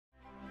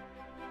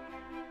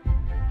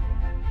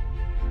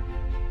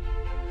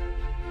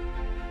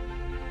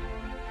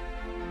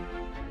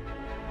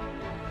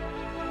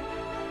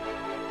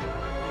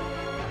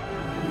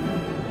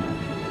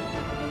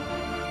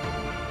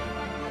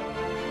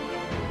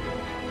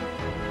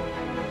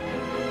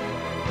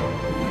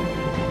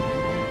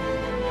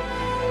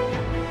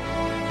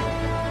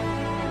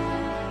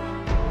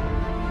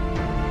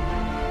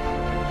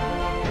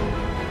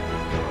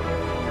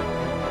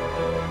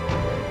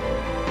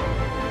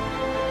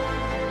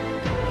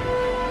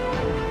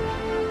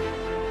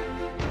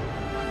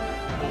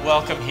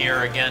welcome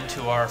here again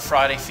to our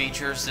Friday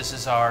features. This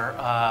is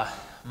our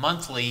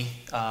monthly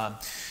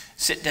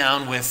sit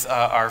down with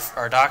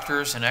our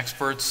doctors and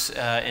experts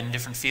in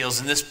different fields,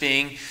 and this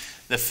being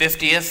the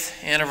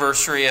 50th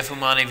anniversary of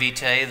Humanae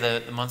Vitae,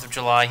 the month of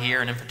July here,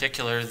 and in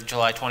particular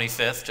July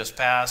 25th, just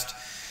passed.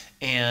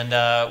 And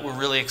we're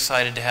really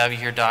excited to have you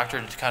here,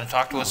 Doctor, to kind of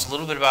talk to us a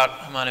little bit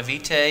about Humanae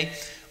Vitae,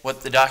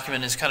 what the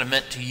document has kind of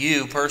meant to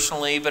you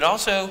personally, but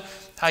also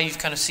how you've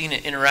kind of seen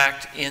it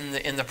interact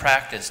in the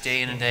practice,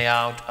 day in and day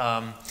out.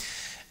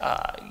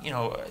 You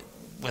know,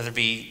 whether it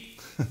be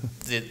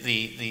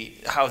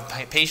how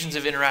patients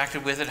have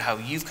interacted with it, how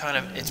you've kind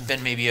of, it's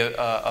been maybe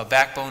a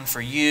backbone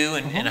for you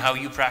and how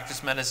you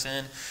practice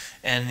medicine,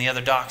 and the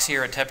other docs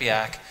here at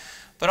Tepeyac.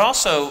 But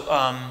also,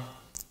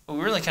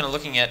 we're really kind of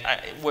looking at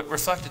what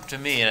reflected to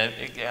me, and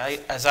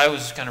as I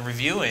was kind of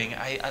reviewing,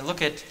 I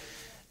look at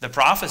the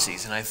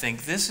prophecies and I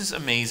think this is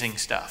amazing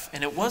stuff.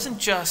 And it wasn't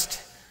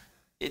just,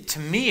 to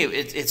me,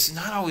 it's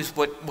not always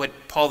what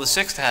Paul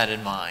VI had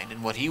in mind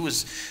and what he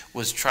was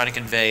trying to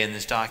convey in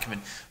this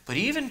document, but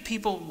even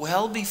people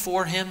well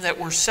before him that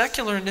were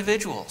secular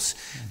individuals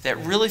that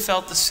really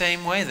felt the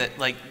same way, that,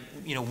 like,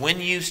 you know, when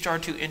you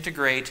start to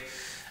integrate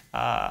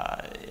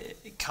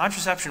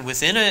contraception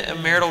within a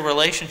marital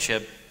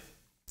relationship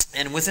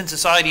and within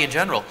society in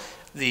general,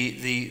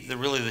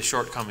 really the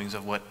shortcomings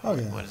of what is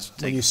taking place.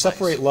 When you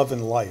separate love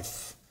and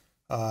life,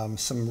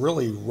 some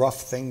really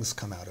rough things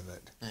come out of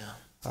it. Yeah.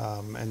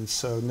 And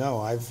so, no,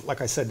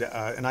 like I said,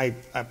 and I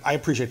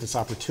appreciate this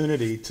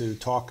opportunity to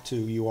talk to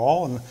you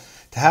all and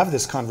to have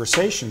this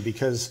conversation,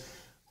 because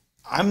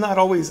I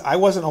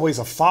wasn't always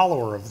a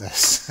follower of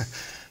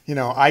this. You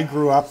know, I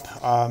grew up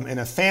in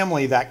a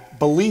family that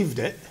believed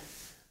it,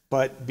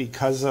 but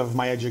because of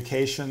my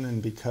education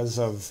and because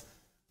of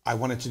I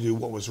wanted to do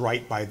what was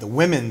right by the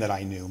women that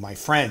I knew, my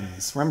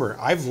friends. Remember,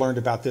 I've learned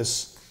about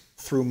this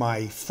through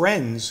my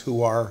friends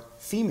who are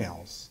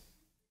females.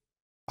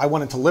 I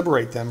wanted to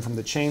liberate them from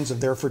the chains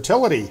of their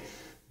fertility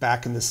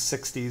back in the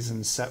 60s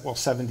and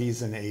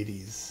 70s and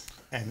 80s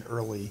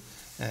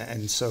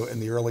and so in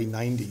the early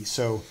 90s.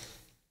 So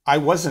I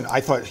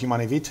thought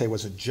Humanae Vitae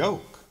was a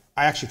joke.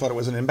 I actually thought it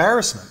was an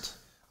embarrassment.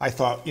 I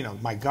thought, you know,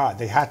 my God,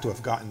 they had to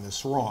have gotten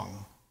this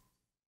wrong.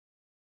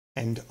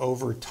 And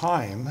over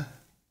time,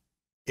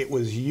 it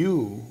was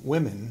you,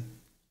 women,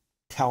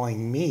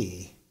 telling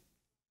me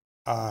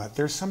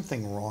there's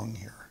something wrong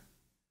here.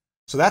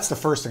 So that's the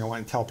first thing I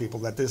want to tell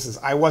people, that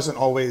I wasn't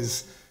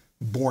always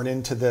born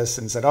into this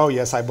and said, oh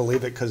yes, I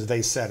believe it because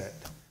they said it.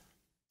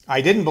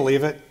 I didn't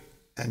believe it,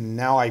 and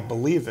now I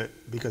believe it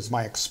because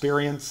my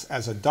experience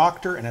as a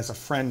doctor and as a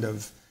friend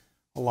of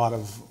a lot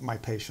of my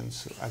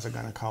patients as a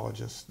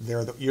gynecologist,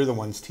 you're the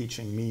ones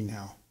teaching me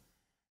now.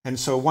 And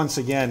so once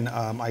again,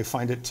 I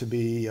find it to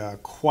be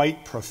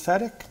quite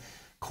prophetic,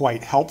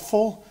 quite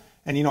helpful.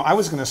 And you know, I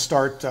was going to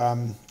start,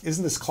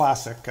 isn't this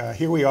classic?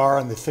 Here we are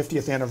on the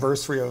 50th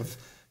anniversary of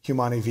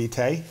Humanae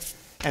Vitae,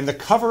 and the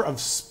cover of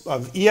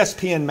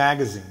ESPN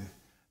magazine,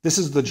 this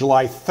is the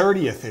July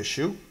 30th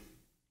issue,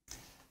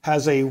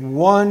 has a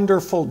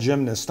wonderful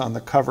gymnast on the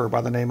cover by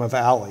the name of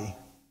Allie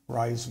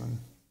Reisman.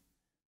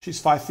 She's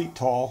 5 feet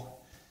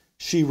tall.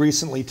 She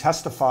recently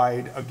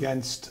testified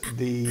against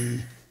the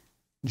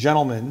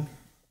gentleman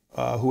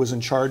who was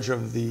in charge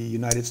of the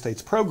United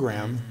States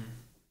program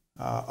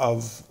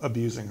of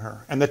abusing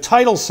her. And the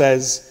title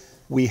says,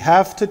 "We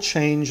have to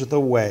change the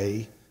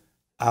way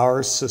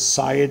our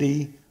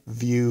society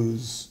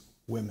views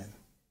women."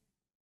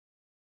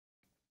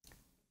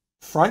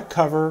 Front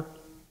cover,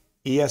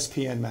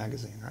 ESPN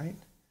magazine, right?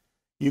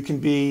 You can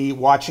be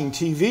watching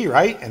TV,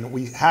 right? And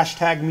we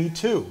hashtag Me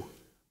Too,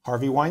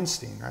 Harvey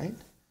Weinstein, right?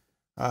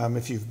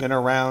 If you've been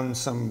around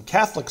some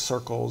Catholic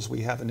circles,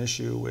 we have an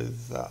issue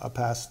with a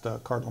past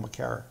Cardinal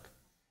McCarrick.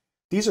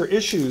 These are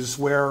issues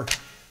where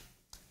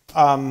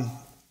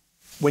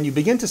when you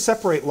begin to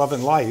separate love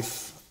and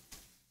life,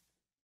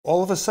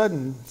 all of a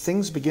sudden,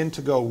 things begin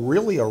to go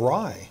really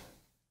awry.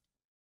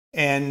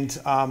 And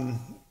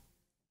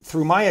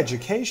through my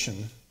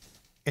education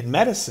in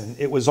medicine,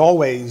 it was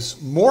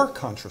always more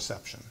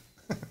contraception.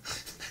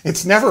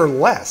 It's never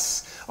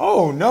less.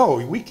 Oh, no,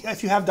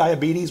 if you have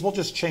diabetes, we'll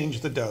just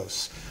change the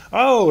dose.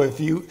 Oh,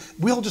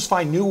 we'll just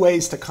find new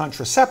ways to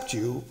contracept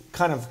you,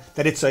 kind of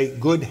that it's a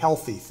good,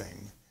 healthy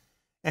thing.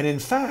 And in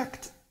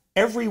fact,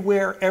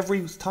 everywhere,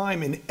 every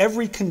time, in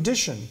every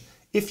condition,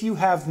 if you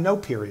have no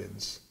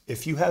periods,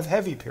 if you have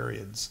heavy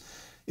periods,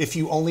 if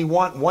you only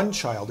want one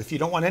child, if you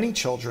don't want any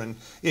children,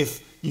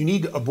 if you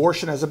need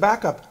abortion as a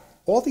backup,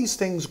 all these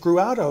things grew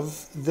out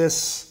of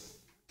this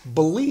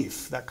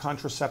belief that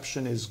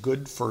contraception is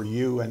good for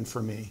you and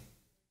for me.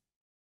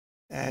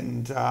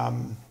 And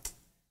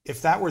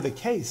if that were the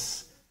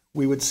case,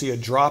 we would see a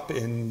drop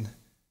in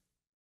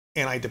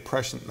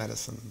antidepressant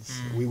medicines.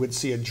 We would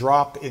see a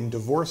drop in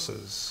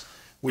divorces.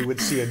 We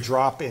would see a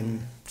drop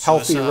in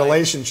healthy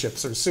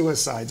relationships or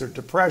suicides or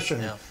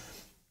depression. Yeah.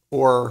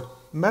 Or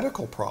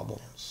medical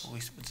problems.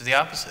 It's the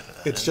opposite of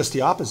that. It's just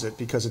the opposite,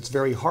 because it's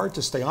very hard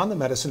to stay on the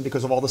medicine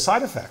because of all the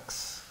side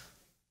effects.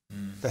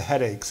 The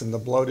headaches and the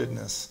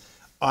bloatedness.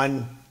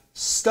 On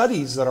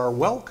studies that are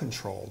well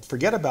controlled.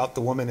 Forget about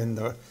the woman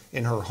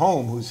in her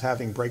home who's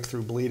having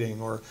breakthrough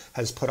bleeding or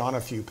has put on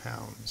a few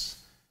pounds.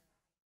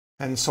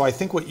 And so I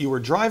think what you were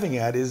driving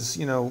at is,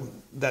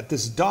 that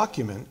this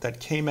document that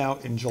came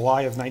out in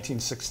July of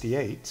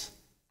 1968,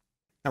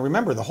 now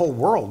remember, the whole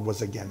world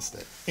was against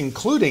it,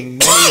 including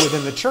many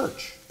within the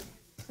church.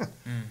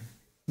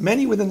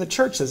 Many within the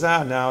church says,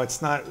 no,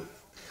 it's not,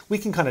 we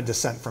can kind of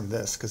dissent from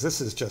this because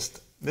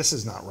this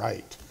is not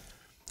right.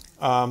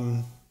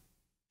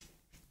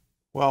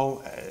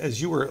 Well,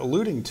 as you were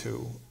alluding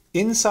to,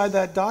 inside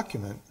that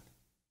document,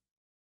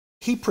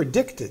 he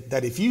predicted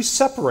that if you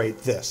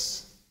separate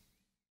this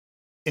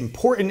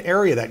important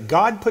area that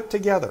God put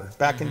together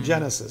back in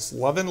Genesis,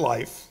 love and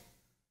life,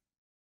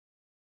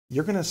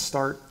 you're going to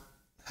start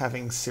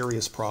having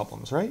serious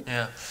problems, right?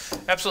 Yeah,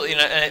 absolutely.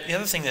 And the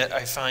other thing that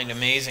I find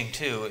amazing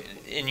too,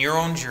 in your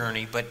own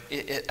journey, but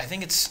I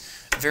think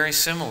it's very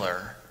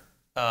similar,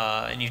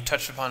 and you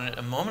touched upon it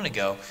a moment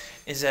ago,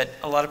 is that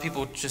a lot of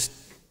people just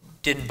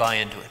didn't buy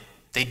into it.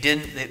 They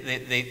didn't.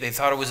 They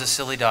thought it was a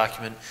silly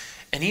document,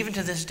 and even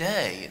to this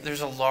day,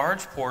 there's a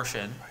large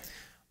portion.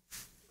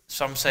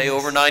 Some say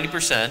over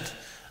 90%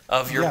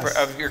 of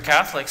your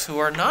Catholics who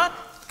are not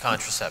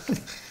contracepting.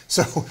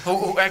 So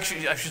who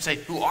actually, I should say,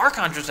 who are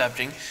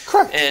contracepting.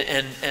 Correct.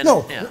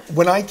 No,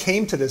 when I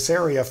came to this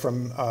area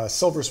from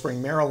Silver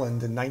Spring,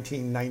 Maryland in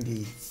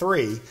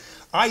 1993,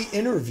 I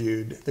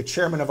interviewed the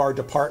chairman of our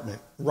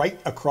department right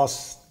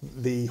across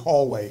the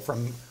hallway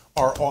from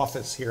our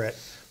office here at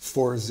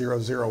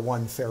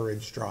 4001 Fair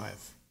Ridge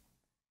Drive.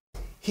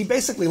 He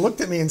basically looked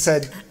at me and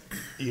said,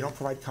 "You don't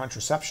provide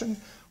contraception?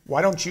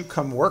 Why don't you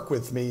come work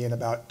with me in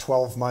about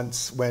 12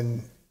 months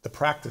when the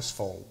practice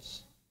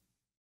folds?"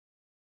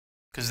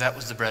 Because that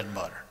was the bread and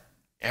butter.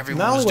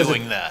 Everyone was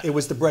doing that. It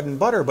was the bread and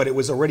butter, but it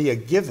was already a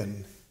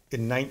given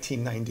in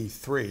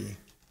 1993.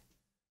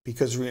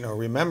 Because,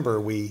 remember,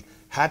 we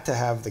had to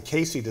have the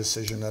Casey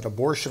decision that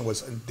abortion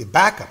was the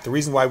backup. The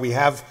reason why we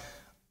have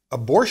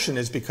abortion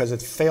is because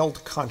it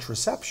failed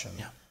contraception.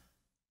 Yeah.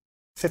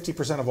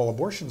 50% of all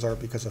abortions are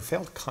because of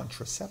failed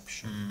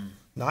contraception,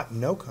 not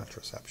no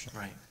contraception.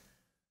 Right.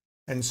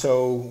 And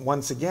so,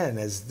 once again,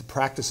 as the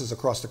practices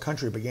across the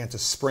country began to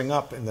spring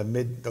up in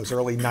those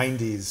early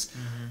 90s,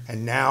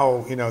 and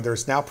now,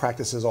 there's now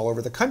practices all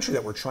over the country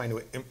that we're trying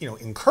to,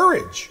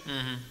 encourage.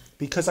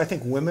 Because I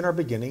think women are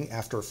beginning,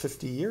 after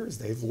 50 years,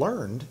 they've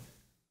learned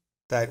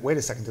that, wait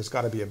a second, there's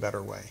got to be a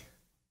better way.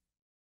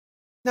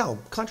 Now,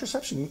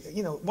 contraception,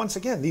 once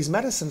again, these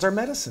medicines are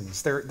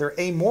medicines. They're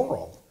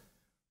amoral.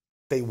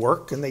 They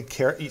work and they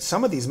care.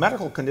 Some of these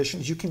medical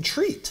conditions you can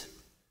treat.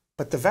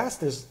 But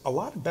there's a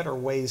lot of better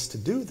ways to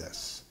do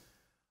this.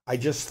 I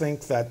just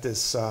think that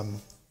this,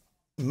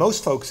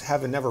 most folks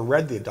haven't never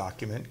read the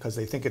document because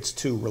they think it's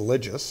too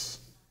religious.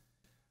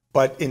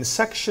 But in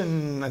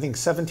section, I think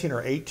 17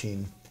 or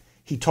 18,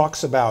 he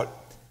talks about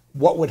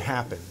what would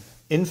happen: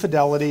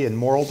 infidelity and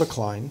moral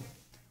decline,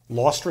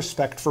 lost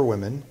respect for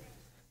women,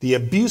 the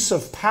abuse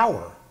of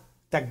power,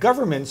 that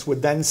governments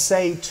would then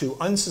say to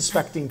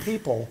unsuspecting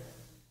people,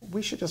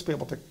 we should just be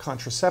able to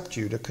contracept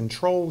you, to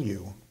control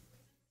you.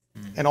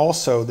 And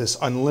also this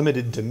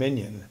unlimited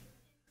dominion.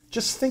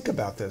 Just think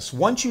about this.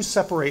 Once you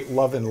separate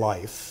love and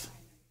life,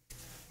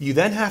 you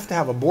then have to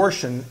have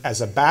abortion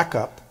as a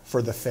backup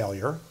for the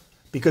failure,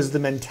 because the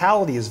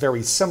mentality is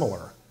very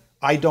similar.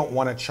 I don't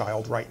want a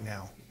child right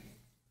now,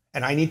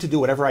 and I need to do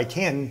whatever I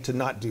can to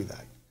not do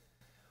that.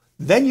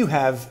 Then you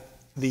have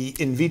the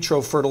in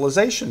vitro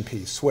fertilization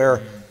piece,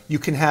 where you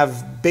can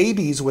have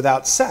babies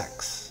without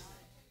sex,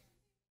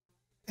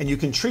 and you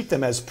can treat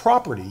them as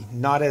property,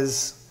 not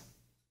as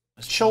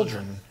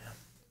children.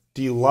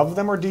 Do you love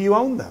them or do you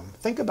own them?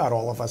 Think about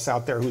all of us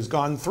out there who's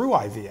gone through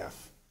IVF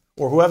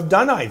or who have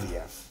done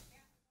IVF.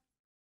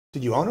 Do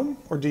you own them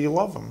or do you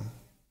love them?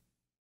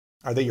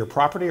 Are they your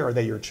property or are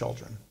they your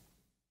children?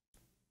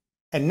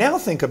 And now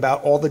think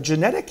about all the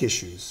genetic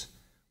issues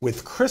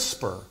with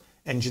CRISPR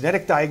and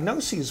genetic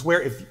diagnoses,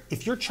 where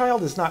if your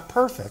child is not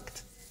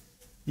perfect,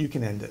 you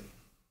can end it.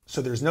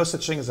 So there's no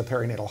such thing as a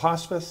perinatal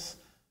hospice.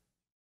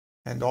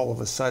 And all of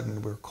a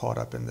sudden, we're caught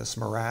up in this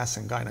morass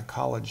in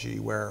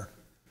gynecology where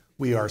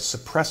we are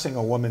suppressing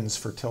a woman's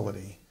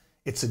fertility.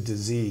 It's a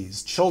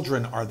disease.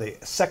 Children are the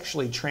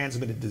sexually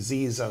transmitted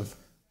disease of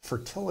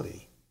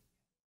fertility.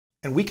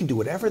 And we can do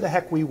whatever the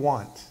heck we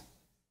want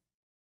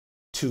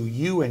to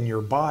you and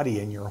your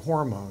body and your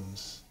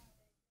hormones.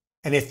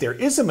 And if there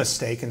is a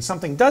mistake and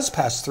something does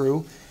pass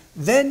through,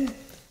 then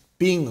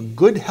being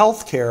good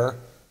health care,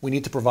 we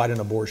need to provide an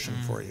abortion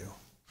for you.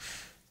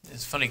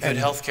 It's funny, good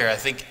health care, I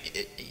think,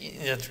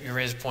 you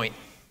raise a point.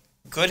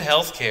 Good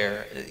health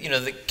care,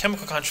 the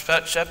chemical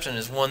contraception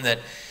is one that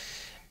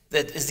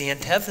is the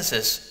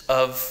antithesis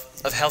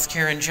of health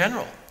care in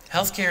general.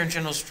 Health care in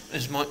general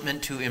is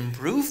meant to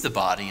improve the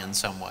body in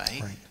some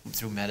way, right,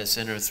 through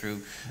medicine or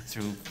through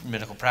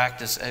medical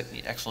practice,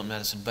 excellent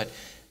medicine. But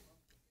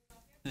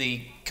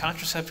the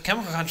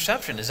chemical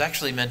contraception is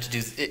actually meant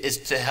is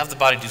to have the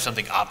body do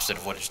something opposite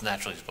of what it's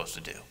naturally supposed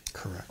to do.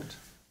 Correct.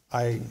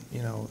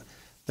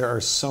 There are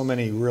so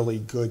many really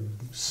good,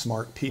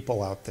 smart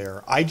people out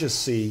there. I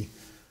just see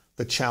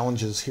the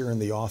challenges here in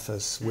the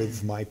office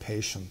with my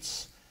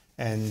patients.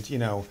 And, you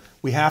know,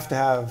 we have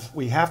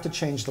to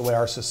change the way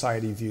our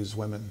society views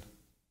women.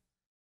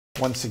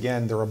 Once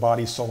again, they're a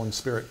body, soul, and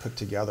spirit put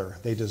together.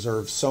 They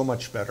deserve so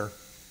much better.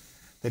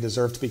 They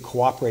deserve to be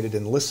cooperated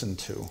and listened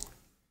to.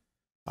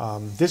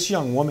 This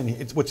young woman,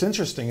 what's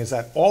interesting is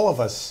that all of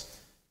us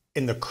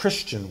in the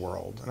Christian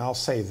world, and I'll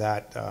say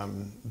that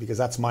because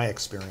that's my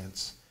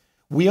experience,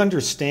 we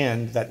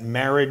understand that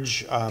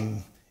marriage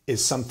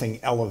is something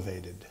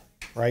elevated,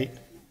 right?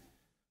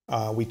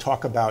 We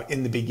talk about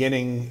in the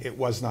beginning, it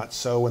was not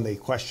so when they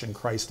questioned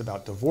Christ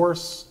about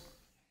divorce,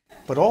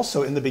 but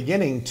also in the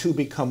beginning, two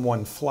become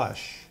one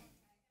flesh.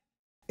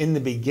 In the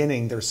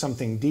beginning, there's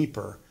something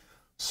deeper.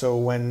 So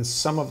when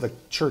some of the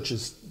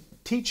church's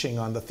teaching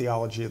on the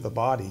theology of the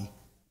body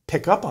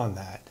pick up on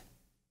that,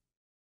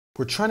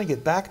 we're trying to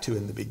get back to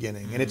in the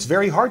beginning. And it's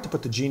very hard to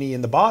put the genie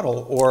in the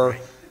bottle or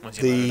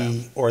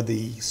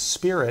the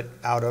spirit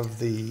out of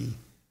the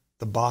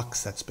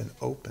box that's been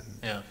opened.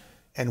 Yeah.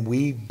 And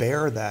we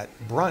bear that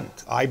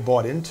brunt. I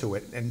bought into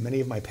it, and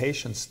many of my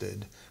patients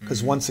did,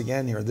 because once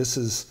again here, this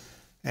is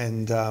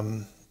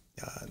a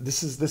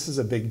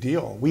big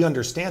deal. We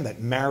understand that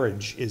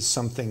marriage is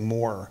something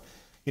more.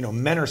 You know,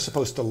 men are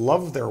supposed to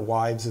love their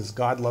wives as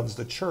God loves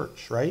the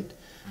church, right?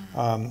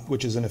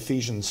 Which is in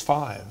Ephesians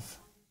 5.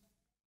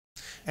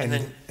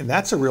 And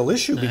that's a real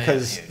issue,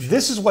 because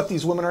this is what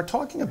these women are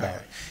talking about.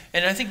 Right.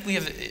 And I think we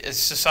have a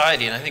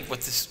society, and I think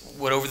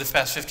what over the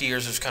past 50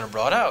 years has kind of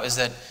brought out is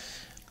that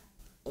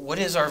what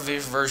is our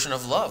version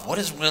of love? What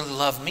does really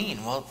love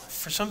mean? Well,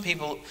 for some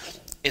people,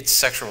 it's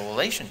sexual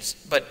relations.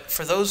 But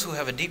for those who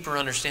have a deeper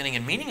understanding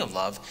and meaning of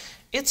love,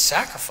 it's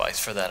sacrifice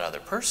for that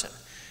other person.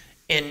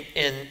 And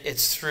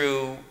it's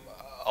through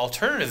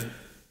alternative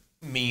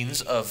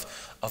means of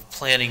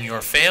planning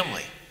your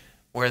family,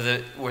 where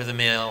the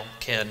male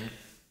can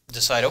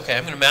decide, okay,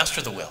 I'm going to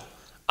master the will.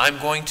 I'm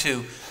going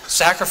to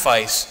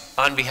sacrifice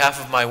on behalf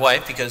of my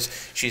wife because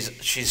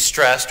she's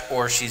stressed,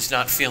 or she's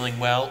not feeling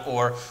well,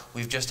 or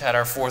we've just had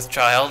our fourth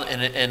child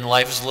and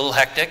life is a little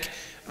hectic.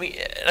 I mean,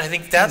 I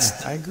think that's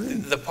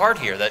the part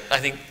here that I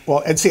think.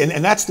 Well, and see,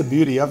 and that's the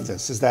beauty of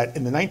this, is that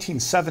in the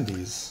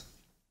 1970s,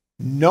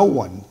 no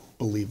one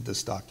believed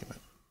this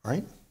document,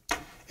 right?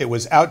 It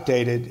was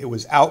outdated, it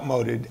was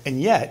outmoded,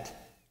 and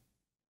yet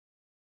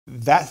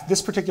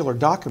this particular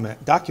document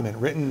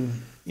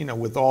written, you know,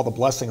 with all the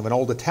blessing of an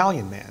old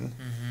Italian man,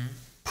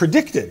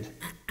 predicted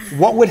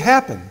what would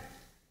happen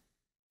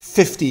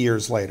 50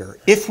 years later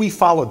if we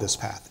followed this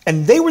path.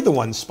 And they were the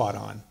ones spot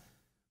on.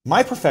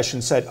 My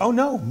profession said, oh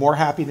no, more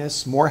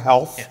happiness, more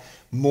health,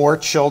 more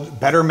children,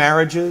 better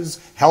marriages,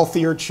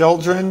 healthier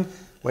children.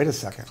 Wait a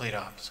second. Complete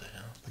opposite.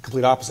 Yeah. The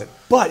complete opposite.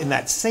 But in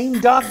that same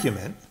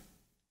document,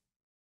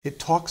 it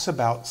talks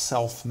about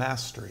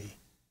self-mastery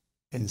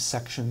in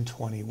section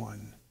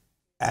 21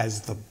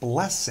 as the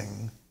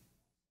blessing,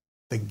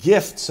 the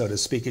gift, so to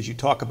speak, as you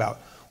talk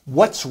about.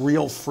 What's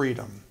real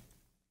freedom?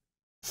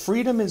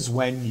 Freedom is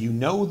when you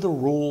know the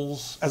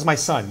rules. As my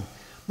son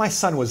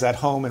was at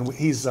home and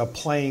he's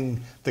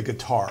playing the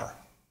guitar.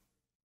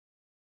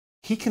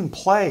 He can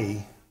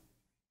play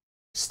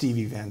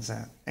Stevie Van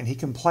Zandt, and he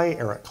can play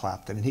Eric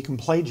Clapton, and he can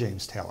play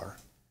James Taylor,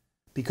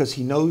 because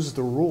he knows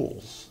the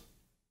rules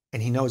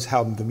and he knows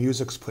how the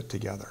music's put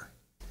together.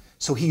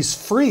 So he's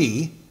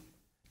free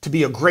to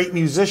be a great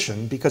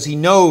musician because he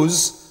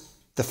knows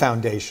the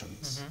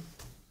foundations.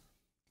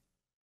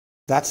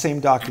 That same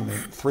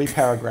document, 3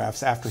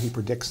 paragraphs after he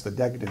predicts the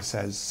negative,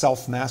 says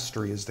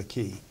self-mastery is the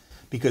key.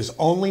 Because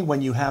only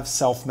when you have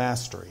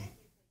self-mastery,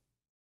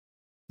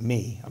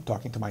 I'm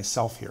talking to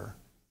myself here,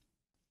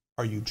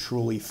 are you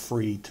truly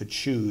free to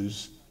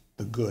choose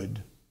the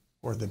good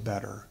or the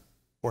better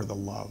or the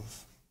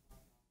love.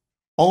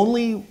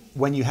 Only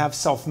when you have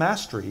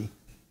self-mastery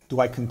do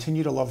I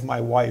continue to love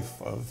my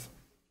wife of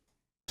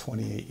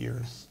 28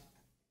 years.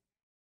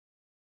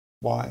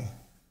 Why?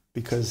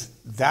 Because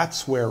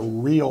that's where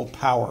real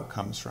power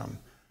comes from.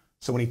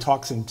 So when he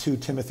talks in 2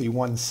 Timothy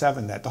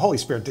 1:7 that the Holy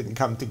Spirit didn't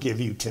come to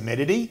give you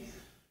timidity,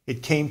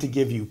 it came to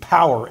give you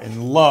power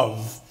and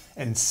love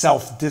and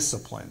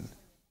self-discipline.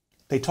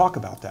 They talk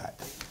about that.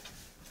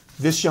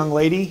 This young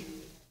lady,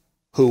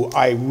 who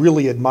I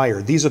really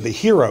admire, these are the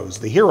heroes,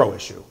 the hero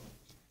issue.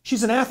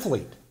 She's an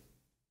athlete.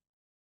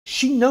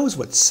 She knows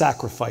what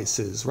sacrifice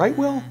is, right,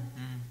 Will?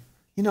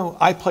 You know,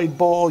 I played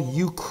ball,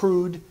 you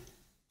crewed.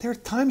 There are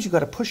times you got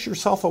to push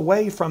yourself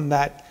away from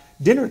that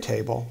dinner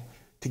table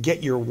to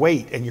get your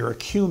weight and your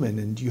acumen,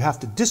 and you have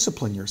to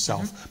discipline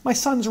yourself. My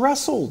son's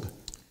wrestled.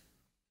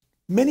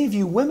 Many of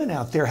you women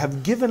out there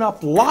have given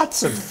up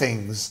lots of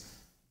things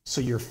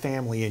so your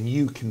family and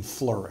you can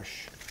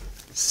flourish.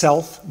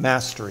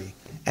 Self-mastery.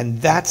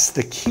 And that's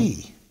the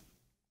key.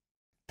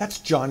 That's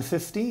John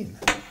 15.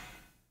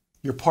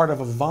 You're part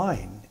of a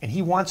vine, and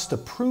he wants to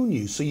prune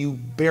you so you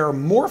bear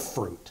more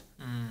fruit,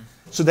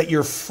 so that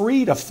you're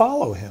free to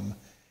follow him.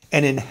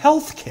 And in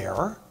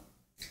healthcare,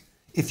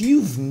 if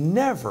you've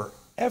never,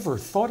 ever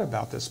thought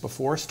about this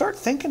before, start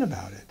thinking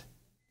about it.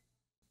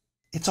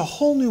 It's a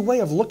whole new way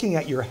of looking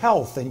at your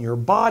health and your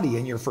body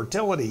and your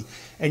fertility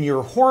and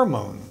your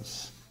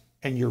hormones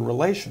and your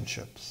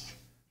relationships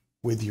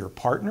with your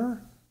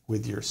partner,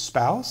 with your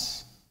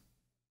spouse,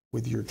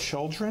 with your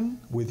children,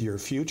 with your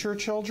future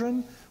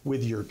children,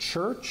 with your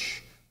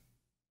church.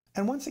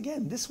 And once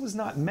again, this was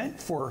not meant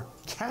for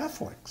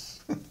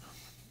Catholics.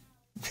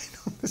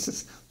 This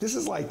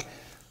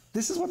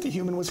is what the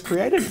human was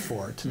created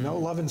for, to know,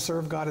 love, and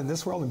serve God in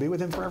this world and be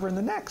with him forever in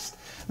the next.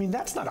 I mean,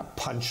 that's not a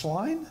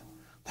punchline.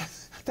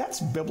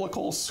 That's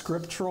biblical,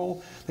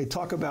 scriptural. They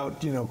talk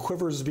about,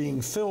 quivers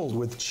being filled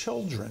with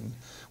children.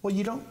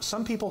 Well,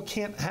 some people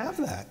can't have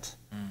that.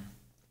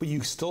 But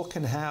you still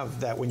can have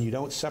that when you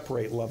don't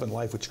separate love and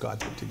life, which God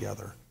put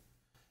together.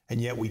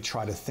 And yet we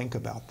try to think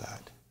about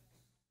that.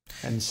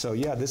 And so,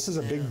 yeah, this is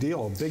a big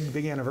deal, a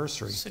big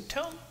anniversary. So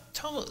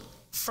tell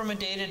from a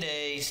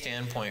day-to-day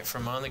standpoint,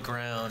 from on the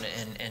ground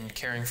and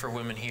caring for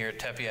women here at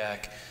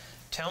Tepeyac,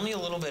 tell me a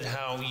little bit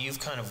how you've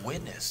kind of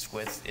witnessed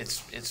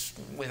it's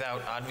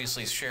without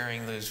obviously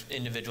sharing those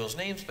individuals'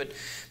 names, but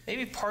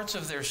maybe parts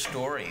of their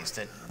stories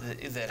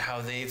that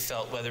how they've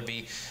felt, whether it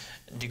be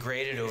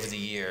degraded over the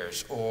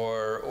years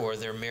or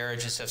their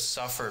marriages have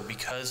suffered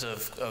because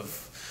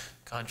of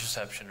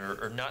contraception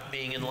or not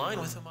being in line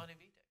with Humanae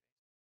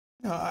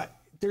Vitae.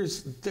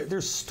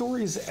 There's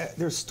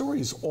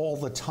stories all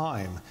the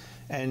time,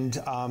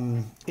 and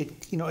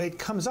it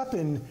comes up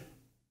in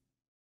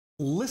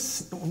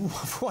listen.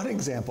 For one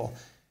example,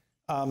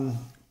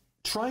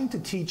 trying to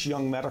teach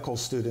young medical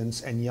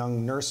students and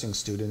young nursing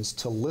students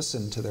to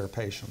listen to their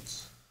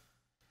patients.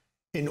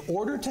 In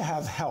order to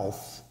have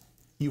health,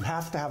 you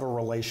have to have a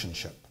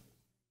relationship.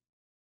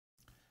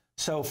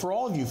 So for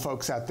all of you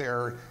folks out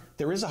there,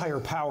 there is a higher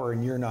power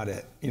and you're not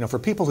it. For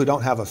people who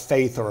don't have a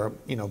faith or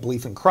a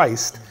belief in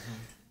Christ,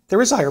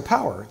 there is a higher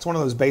power. It's one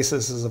of those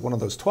bases of one of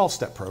those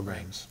 12-step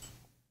programs.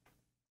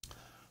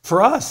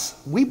 For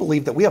us, we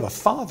believe that we have a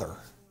Father.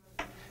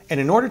 And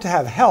in order to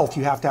have health,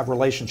 you have to have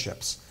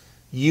relationships.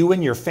 You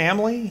and your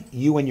family,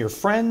 you and your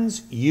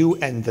friends, you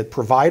and the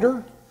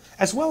provider,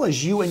 as well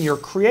as you and your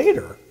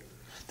Creator.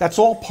 That's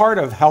all part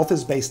of health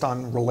is based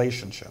on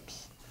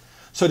relationships.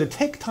 So to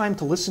take time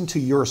to listen to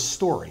your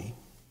story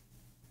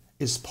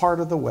is part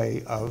of the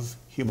way of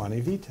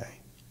Humanae Vitae.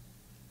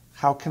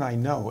 How can I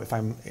know if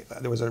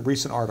there was a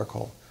recent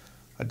article,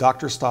 a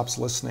doctor stops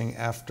listening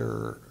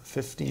after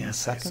 15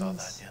 seconds? I saw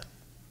that, yeah.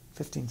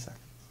 15 seconds.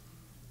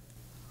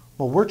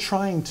 Well, we're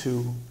trying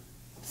to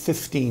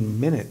 15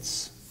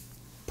 minutes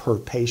per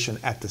patient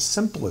at the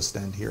simplest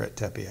end here at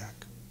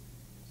Tepeyac.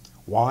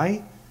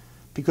 Why?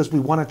 Because we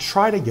want to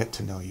try to get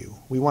to know you.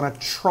 We want to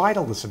try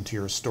to listen to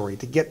your story,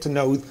 to get to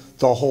know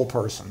the whole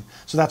person.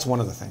 So that's one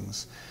of the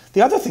things.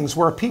 The other things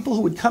were people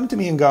who would come to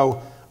me and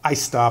go, I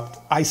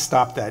stopped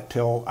that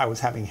pill. I was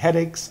having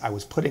headaches. I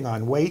was putting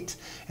on weight.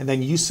 And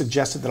then you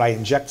suggested that I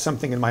inject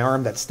something in my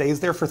arm that stays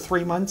there for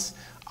 3 months.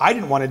 I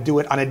didn't want to do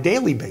it on a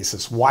daily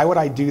basis. Why would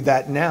I do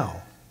that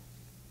now?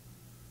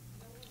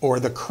 Or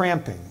the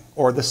cramping,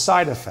 or the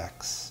side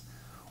effects,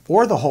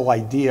 or the whole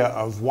idea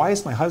of why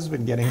is my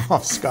husband getting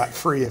off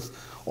scot-free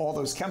if all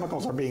those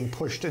chemicals are being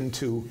pushed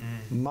into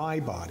my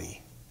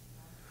body?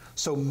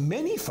 So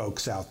many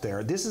folks out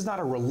there, this is not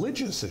a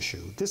religious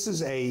issue. This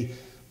is a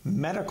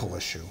medical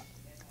issue.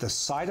 The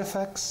side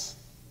effects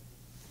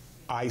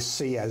I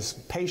see as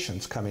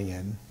patients coming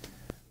in,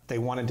 they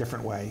want a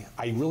different way.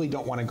 I really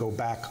don't want to go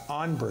back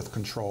on birth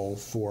control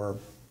for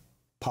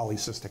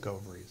polycystic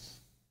ovaries.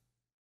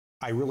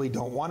 I really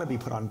don't want to be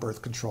put on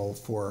birth control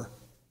for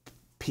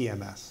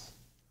PMS.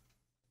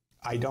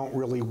 I don't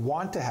really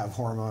want to have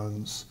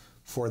hormones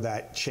for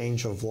that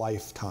change of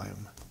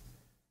lifetime.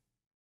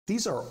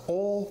 These are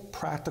all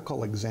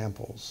practical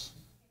examples.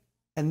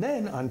 And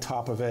then on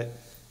top of it,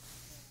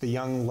 the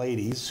young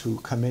ladies who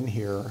come in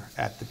here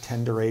at the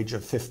tender age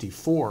of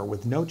 54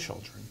 with no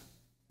children.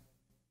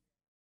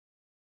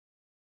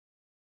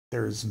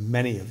 There's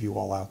many of you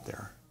all out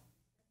there.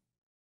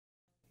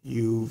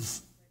 You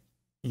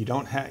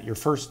don't have, your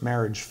first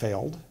marriage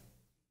failed.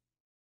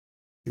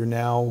 You're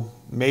now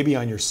maybe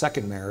on your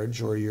second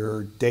marriage, or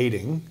you're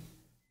dating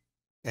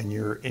and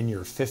you're in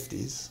your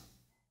 50s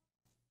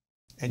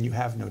and you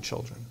have no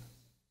children.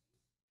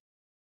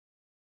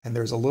 And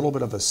there's a little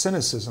bit of a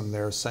cynicism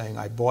there saying,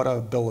 I bought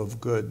a bill of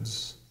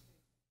goods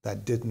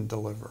that didn't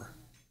deliver.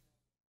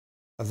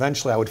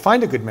 Eventually I would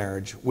find a good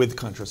marriage with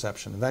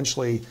contraception.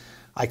 Eventually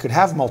I could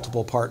have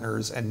multiple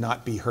partners and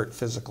not be hurt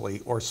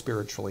physically or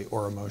spiritually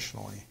or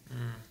emotionally.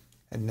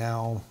 And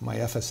now my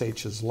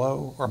FSH is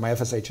low, or my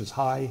FSH is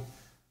high,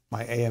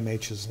 my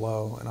AMH is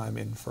low, and I'm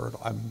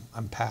infertile.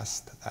 I'm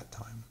past that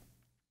time.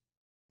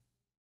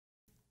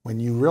 When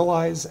you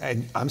realize,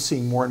 and I'm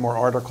seeing more and more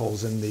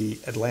articles in the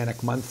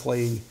Atlantic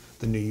Monthly,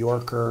 the New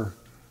Yorker,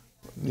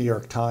 New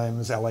York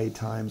Times, LA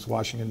Times,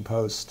 Washington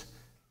Post,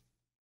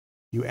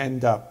 you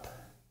end up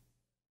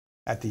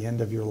at the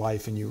end of your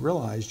life and you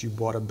realized you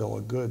bought a bill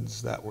of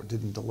goods that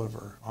didn't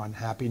deliver on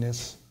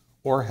happiness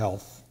or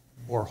health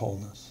or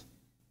wholeness.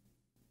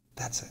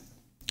 That's it.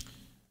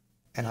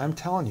 And I'm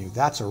telling you,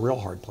 that's a real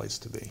hard place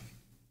to be.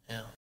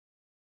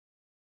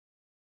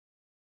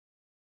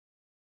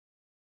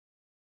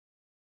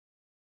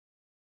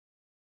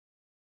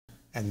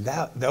 And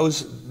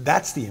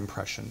that's the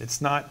impression.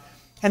 It's not,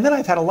 and then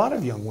I've had a lot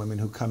of young women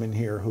who come in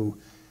here who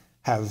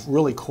have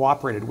really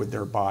cooperated with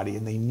their body,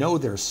 and they know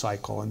their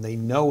cycle, and they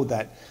know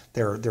that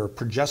their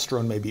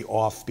progesterone may be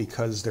off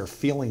because they're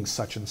feeling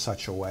such and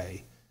such a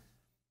way.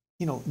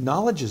 You know,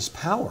 knowledge is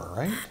power,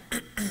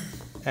 right?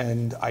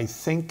 And I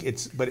think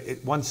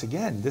once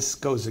again, this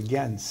goes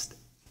against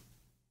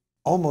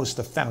almost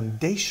a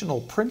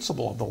foundational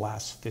principle of the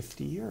last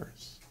 50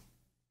 years.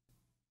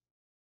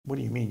 What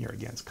do you mean you're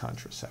against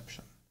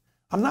contraception?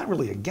 I'm not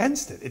really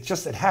against it. It's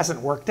just it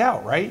hasn't worked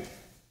out, right?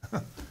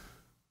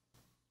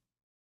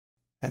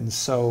 And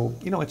so,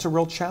 you know, it's a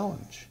real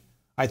challenge.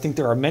 I think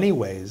there are many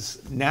ways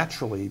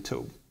naturally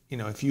to, you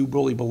know, if you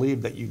really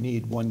believe that you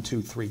need 1,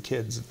 2, 3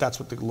 kids, if that's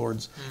what the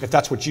Lord's, if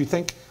that's what you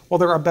think, well,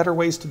 there are better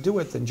ways to do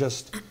it than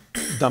just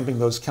dumping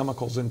those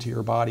chemicals into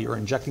your body or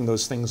injecting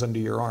those things under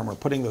your arm or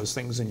putting those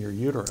things in your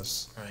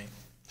uterus. Right.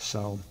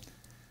 So,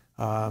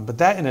 but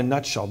that in a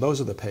nutshell,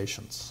 those are the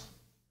patients.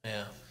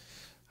 Yeah.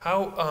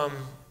 How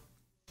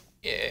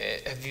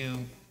have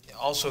you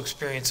also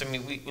experienced, I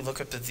mean, we look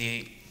up at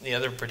the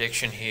other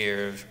prediction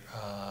here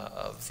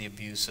of the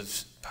abuse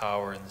of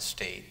power in the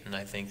state, and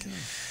I think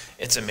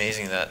it's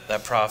amazing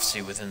that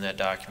prophecy within that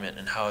document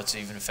and how it's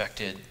even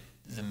affected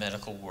the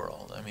medical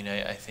world. I mean,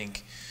 I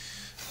think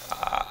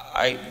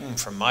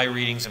from my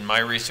readings and my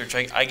research,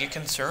 I get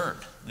concerned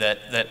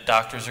that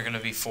doctors are going to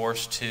be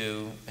forced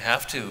to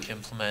have to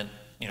implement,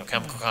 you know,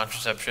 chemical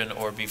contraception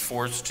or be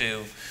forced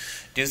to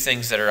do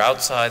things that are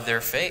outside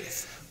their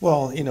faith.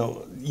 Well, you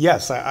know,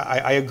 yes,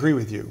 I agree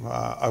with you.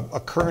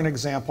 A current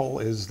example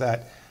is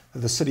that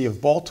the city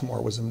of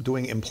Baltimore was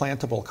doing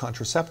implantable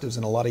contraceptives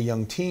in a lot of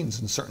young teens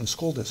in certain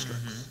school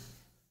districts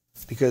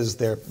because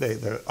their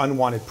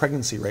unwanted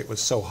pregnancy rate was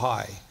so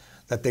high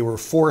that they were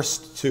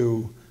forced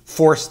to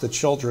force the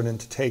children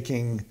into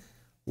taking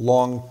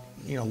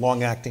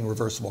long-acting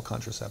reversible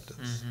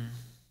contraceptives.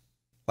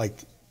 Like,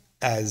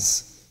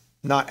 as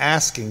not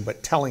asking,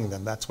 but telling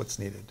them that's what's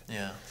needed.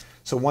 Yeah.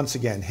 So once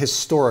again,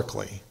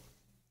 historically,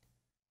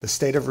 the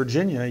state of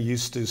Virginia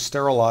used to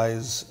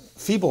sterilize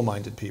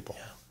feeble-minded people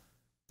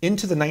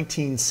into the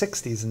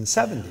 1960s and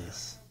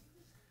 70s.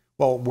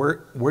 Well,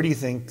 where do you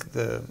think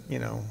the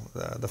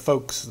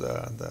folks,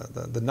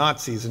 the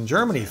Nazis in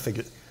Germany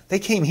figured? They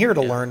came here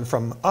to learn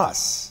from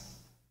us.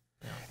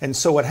 And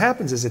so what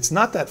happens is it's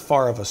not that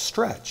far of a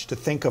stretch to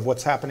think of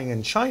what's happening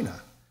in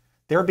China.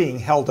 They're being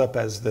held up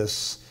as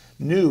this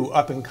new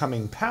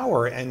up-and-coming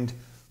power, and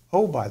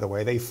oh, by the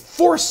way, they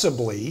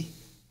forcibly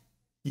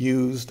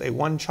used a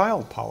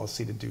one-child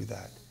policy to do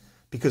that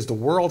because the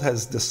world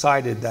has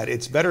decided that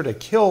it's better to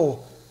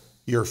kill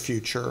your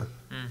future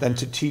than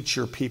to teach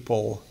your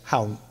people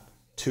how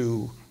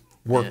to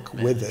work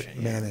with it,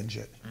 manage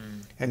it.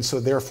 And so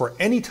therefore,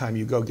 anytime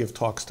you go give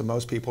talks to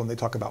most people and they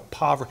talk about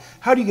poverty,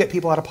 how do you get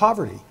people out of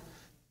poverty?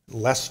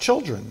 Less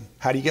children.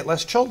 How do you get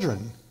less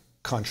children?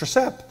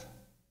 Contracept.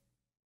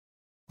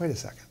 Wait a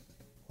second.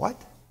 What?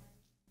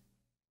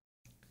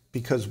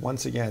 Because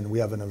once again, we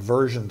have an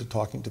aversion to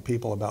talking to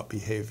people about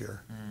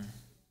behavior.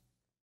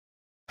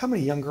 How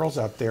many young girls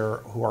out there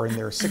who are in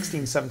their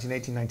 16, 17,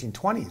 18, 19,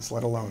 20s,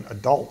 let alone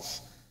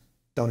adults,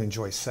 don't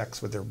enjoy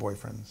sex with their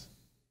boyfriends?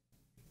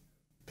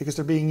 Because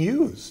they're being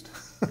used.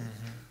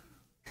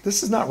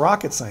 This is not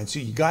rocket science.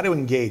 You got to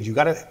engage. You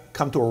got to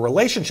come to a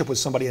relationship with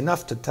somebody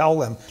enough to tell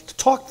them, to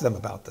talk to them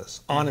about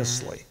this,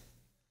 honestly.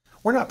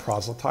 We're not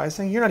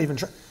proselytizing. You're not even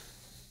trying.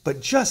 But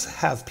just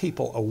have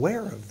people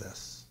aware of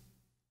this.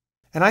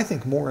 And I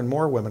think more and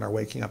more women are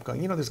waking up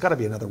going, you know, there's got to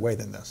be another way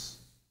than this.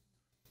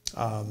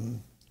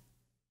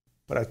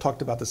 But I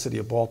talked about the city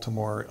of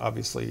Baltimore,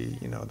 obviously,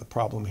 you know, the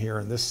problem here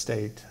in this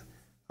state.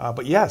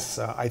 But yes,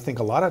 I think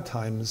a lot of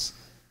times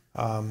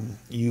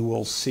you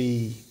will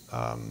see,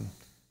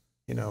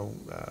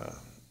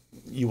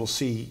 you will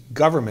see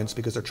governments,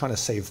 because they're trying to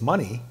save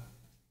money,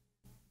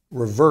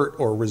 revert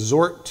or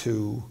resort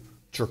to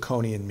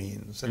draconian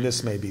means. And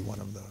this may be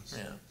one of those.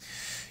 Yeah.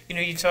 You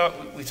know,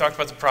 we talked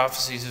about the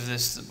prophecies of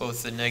this,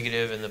 both the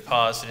negative and the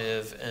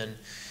positive, and,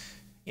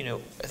 you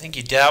know, I think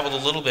you dabbled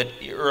a little bit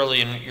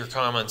early in your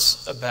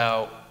comments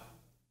about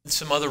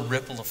some other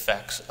ripple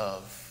effects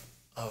of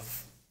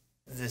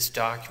this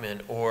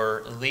document,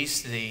 or at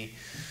least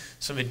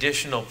some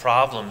additional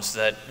problems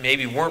that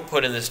maybe weren't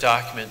put in this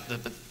document,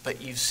 but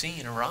you've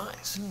seen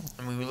arise.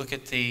 I mean, we look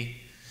at you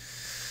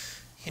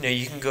know,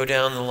 you can go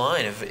down the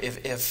line of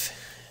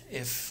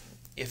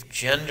if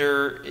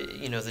gender,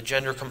 you know, the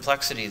gender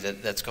complexity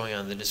that's going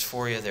on, the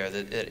dysphoria there,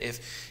 that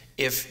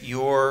if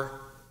you're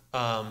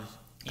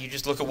you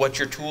just look at what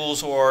your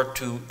tools are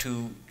to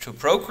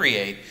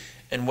procreate,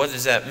 and what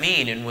does that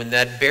mean? And when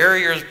that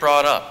barrier is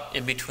brought up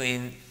in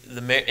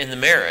the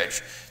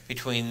marriage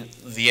between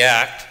the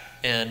act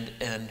and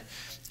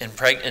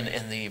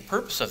the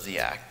purpose of the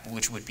act,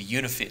 which would be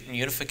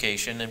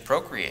unification and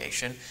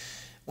procreation,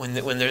 when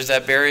there's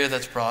that barrier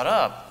that's brought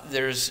up,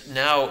 there's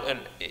now,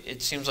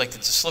 it seems like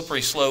it's a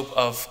slippery slope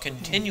of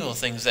continual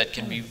things that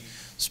can be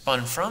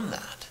spun from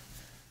that.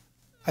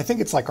 I think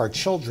it's like our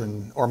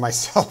children, or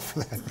myself for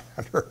that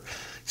matter,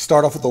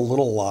 start off with a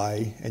little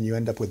lie and you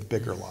end up with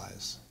bigger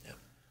lies. Yep.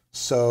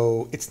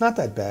 So it's not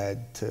that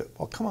bad to,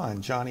 well, come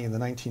on, Johnny, in the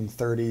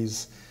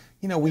 1930s,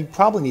 you know, we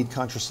probably need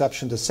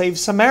contraception to save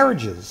some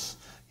marriages,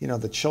 you know,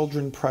 the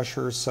children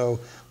pressure. So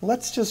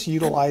let's just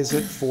utilize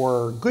it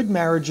for good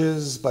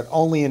marriages, but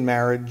only in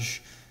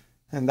marriage.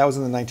 And that was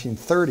in the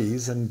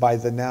 1930s. And by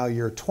the now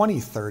year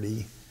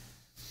 2030,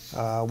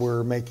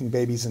 we're making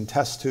babies in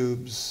test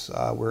tubes.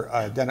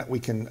 We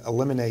can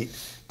eliminate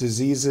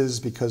diseases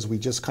because we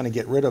just kind of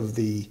get rid of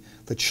the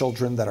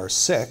children that are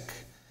sick,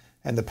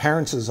 and the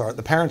parents are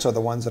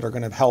the ones that are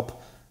going to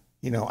help,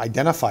 you know,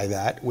 identify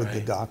that with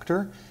the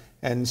doctor.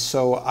 And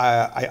so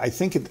I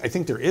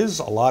think there is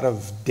a lot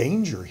of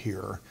danger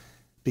here,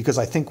 because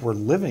I think we're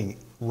living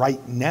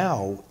right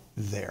now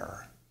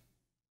there.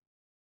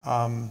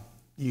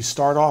 You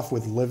start off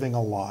with living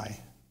a lie,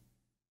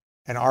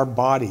 and our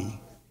body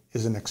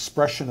is an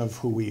expression of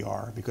who we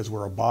are, because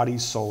we're a body,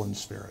 soul, and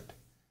spirit.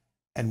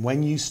 And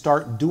when you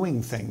start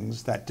doing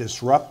things that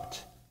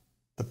disrupt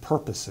the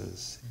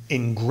purposes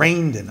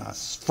ingrained in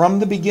us from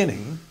the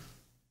beginning,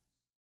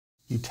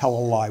 you tell a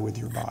lie with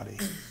your body.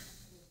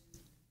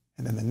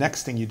 And then the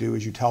next thing you do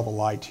is you tell the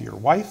lie to your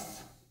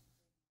wife,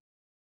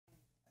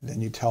 and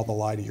then you tell the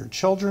lie to your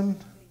children,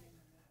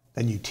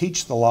 then you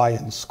teach the lie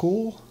in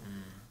school,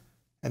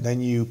 and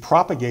then you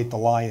propagate the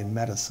lie in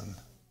medicine.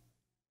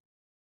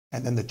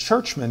 And then the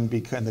churchmen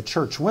and the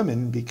church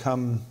women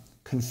become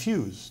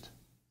confused.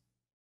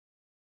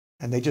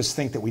 And they just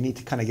think that we need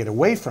to kind of get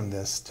away from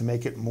this to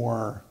make it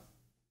more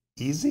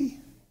easy.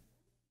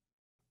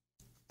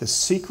 The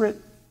secret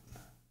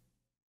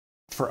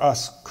for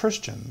us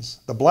Christians,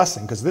 the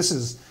blessing, because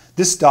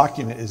this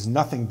document is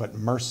nothing but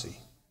mercy.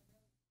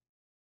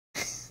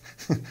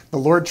 The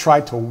Lord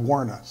tried to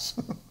warn us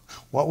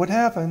what would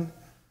happen,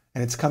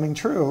 and it's coming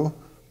true.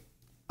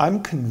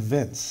 I'm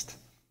convinced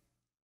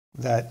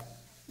that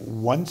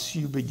once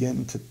you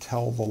begin to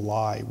tell the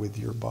lie with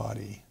your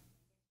body,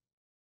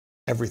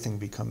 everything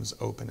becomes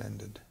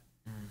open-ended.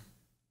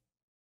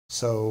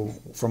 So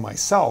for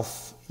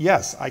myself,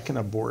 yes, I can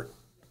abort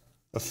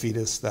a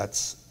fetus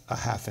that's a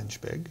half-inch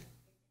big.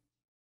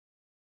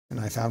 And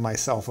I found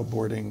myself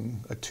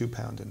aborting a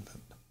 2-pound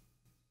infant.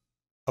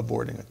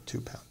 Aborting a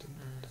 2-pound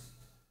infant.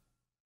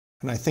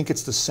 And I think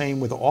it's the same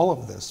with all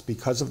of this,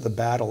 because of the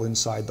battle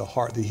inside the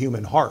heart, the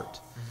human heart.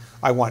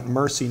 I want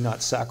mercy,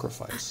 not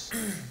sacrifice.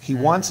 He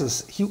wants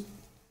us,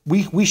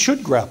 we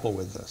should grapple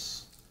with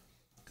this,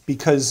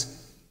 because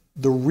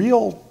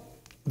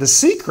the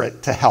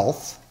secret to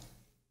health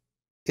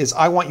is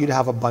I want you to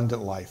have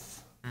abundant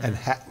life. And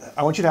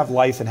I want you to have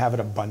life and have it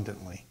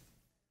abundantly.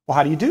 Well,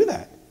 how do you do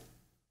that?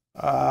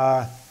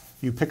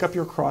 You pick up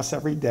your cross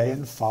every day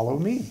and follow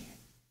me.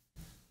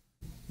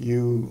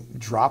 You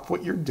drop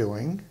what you're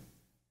doing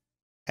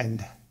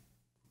and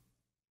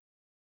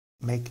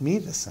make me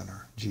the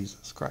center,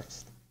 Jesus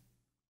Christ.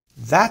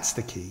 That's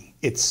the key.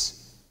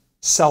 It's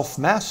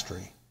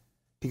self-mastery.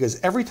 Because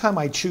every time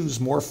I choose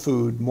more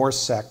food, more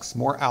sex,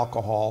 more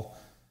alcohol,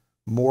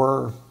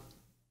 more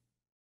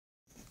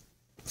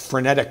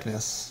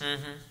freneticness,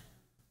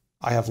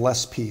 I have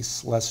less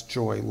peace, less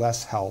joy,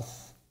 less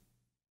health.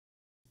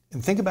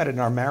 And think about it in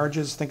our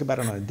marriages, think about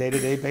it on a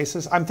day-to-day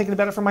basis. I'm thinking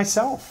about it for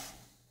myself.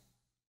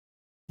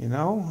 You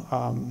know?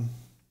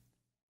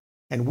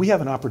 And we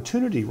have an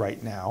opportunity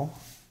right now,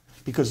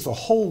 because the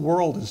whole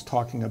world is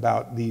talking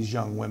about these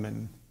young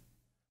women.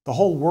 The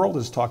whole world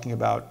is talking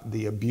about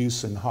the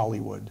abuse in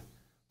Hollywood.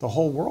 The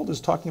whole world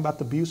is talking about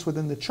the abuse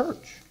within the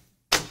church.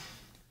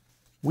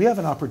 We have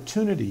an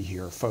opportunity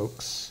here,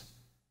 folks,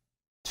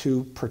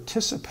 to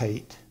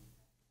participate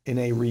in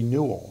a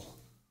renewal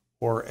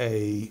or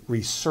a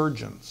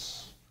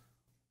resurgence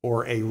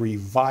or a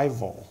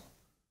revival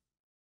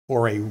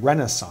or a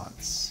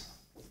renaissance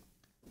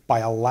by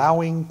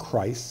allowing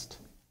Christ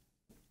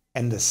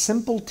and the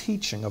simple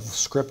teaching of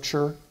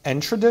Scripture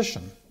and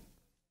tradition.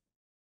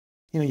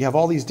 You know, you have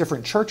all these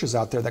different churches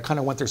out there that kind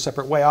of went their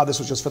separate way. Oh, this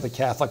was just for the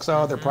Catholics.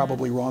 Oh, they're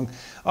probably wrong.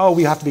 Oh,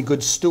 we have to be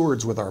good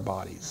stewards with our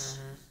bodies.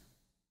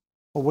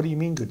 Well, what do you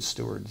mean good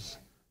stewards?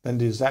 Then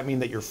does that mean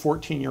that your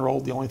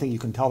 14-year-old, the only thing you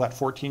can tell that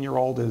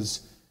 14-year-old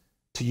is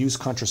to use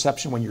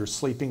contraception when you're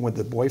sleeping with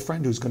the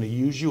boyfriend who's going to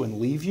use you and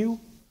leave you?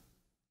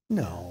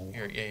 No.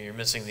 You're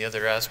missing the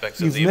other aspects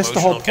of the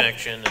emotional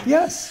connection.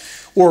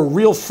 Yes. Or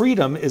real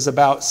freedom is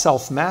about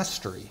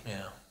self-mastery.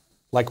 Yeah.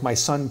 Like my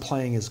son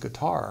playing his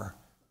guitar,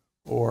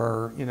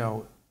 or or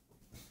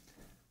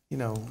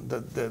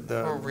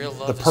real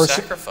love the is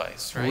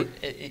sacrifice,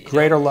 right?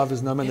 Greater love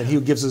is no man than he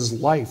who gives his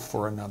life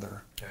for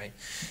another. Right.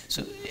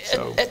 So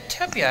at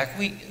Tepeyac,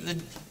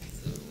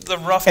 the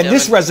rough and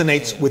this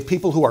resonates with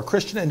people who are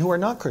Christian and who are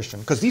not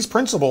Christian, because these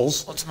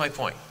principles. Well, to my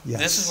point. Yes.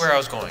 This is where I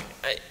was going.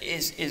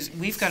 Is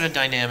we've got a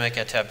dynamic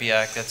at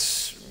Tepeyac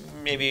that's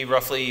maybe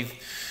roughly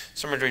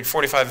somewhere between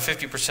 45 and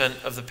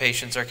 50% of the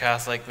patients are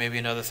Catholic, maybe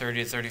another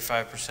 30 to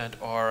 35%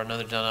 are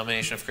another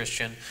denomination of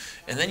Christian.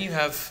 And then you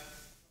have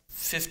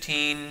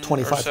 15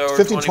 25, or so,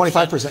 15,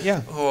 25%,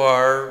 yeah. who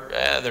are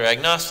they're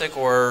agnostic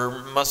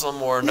or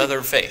Muslim or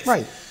another faith.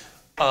 Right.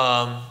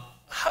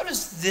 how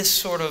does this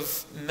sort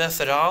of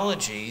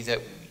methodology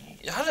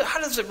how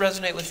does it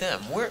resonate with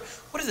them? What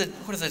are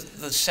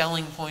the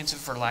selling points,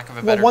 for lack of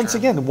a better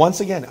term?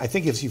 Once again, I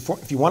think if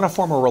you want to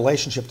form a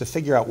relationship to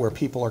figure out where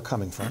people are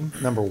coming from,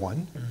 number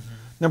one. Mm-hmm.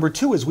 Number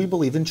two is we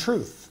believe in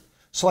truth.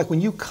 So like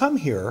when you come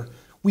here,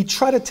 we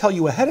try to tell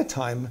you ahead of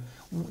time,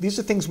 these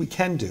are things we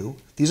can do,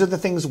 these are the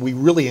things we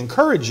really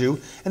encourage you,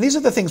 and these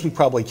are the things we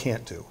probably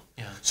can't do.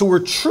 Yeah. So we're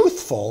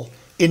truthful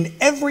in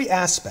every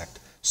aspect.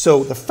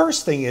 So the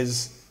first thing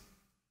is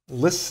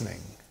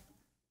listening.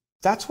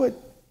 That's what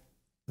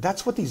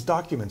these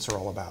documents are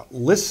all about.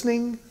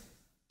 Listening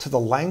to the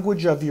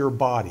language of your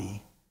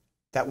body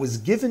that was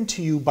given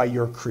to you by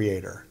your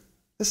Creator.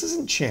 This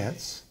isn't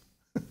chance.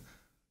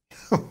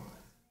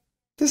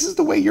 This is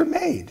the way you're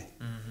made.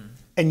 Mm-hmm.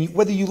 And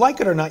whether you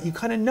like it or not, you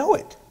kind of know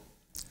it.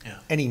 Yeah.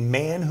 Any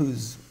man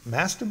who's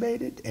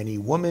masturbated, any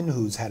woman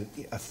who's had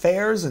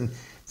affairs, and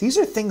these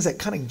are things that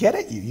kind of get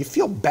at you. You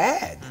feel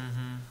bad.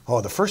 Mm-hmm.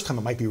 Oh, the first time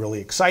it might be really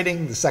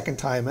exciting. The second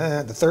time,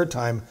 the third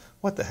time,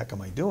 what the heck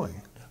am I doing?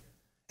 Yeah.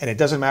 And it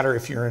doesn't matter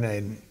if you're in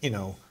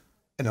an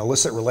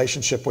illicit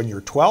relationship when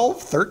you're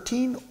 12,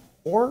 13,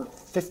 or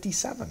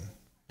 57.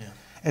 Yeah.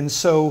 And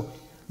so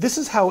this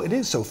is how it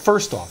is. So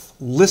first off,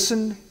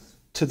 listen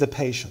to the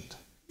patient.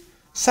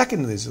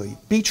 Secondly,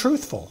 be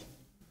truthful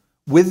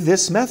with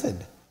this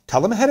method.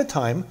 Tell them ahead of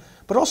time,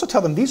 but also tell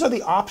them these are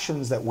the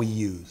options that we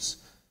use.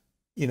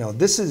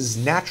 This is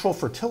natural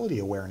fertility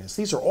awareness.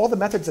 These are all the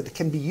methods that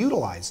can be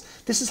utilized.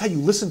 This is how you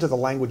listen to the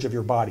language of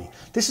your body.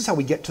 This is how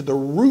we get to the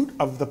root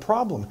of the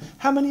problem.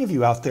 How many of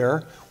you out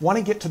there want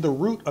to get to the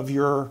root of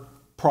your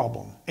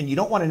problem? And you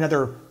don't want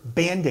another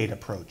Band-Aid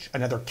approach,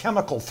 another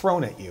chemical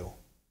thrown at you,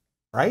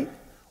 right?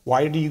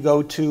 Why do you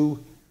go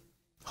to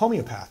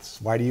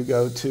homeopaths? Why do you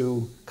go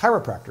to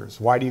chiropractors?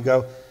 Why do you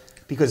go?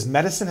 Because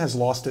medicine has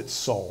lost its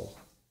soul,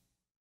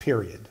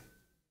 period.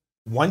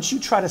 Once you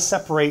try to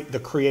separate the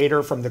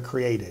creator from the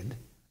created,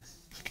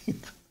 it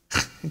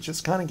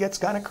just kind of gets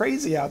kind of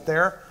crazy out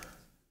there.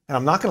 And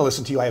I'm not going to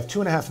listen to you. I have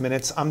 2.5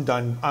 minutes. I'm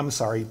done. I'm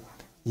sorry.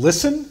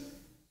 Listen,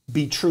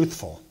 be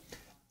truthful.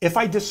 If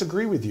I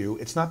disagree with you,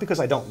 it's not because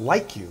I don't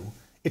like you.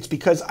 It's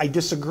because I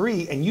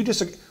disagree and you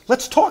disagree.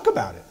 Let's talk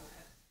about it.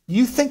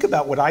 You think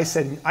about what I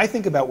said, and I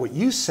think about what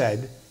you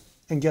said,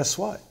 and guess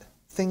what?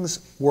 Things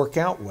work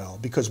out well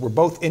because we're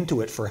both into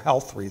it for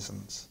health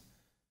reasons.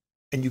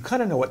 And you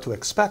kind of know what to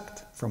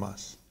expect from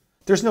us.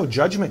 There's no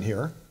judgment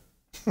here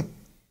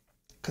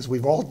because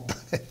we've all done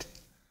it.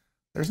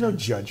 There's no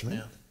judgment.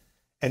 Yeah.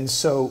 And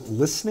so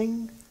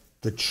listening,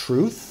 the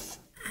truth,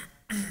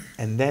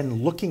 and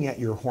then looking at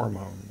your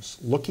hormones,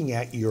 looking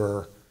at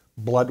your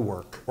blood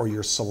work or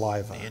your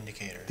saliva.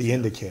 The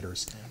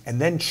indicators. Yeah. And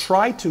then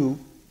try to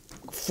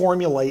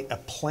formulate a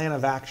plan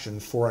of action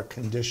for a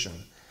condition.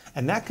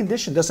 And that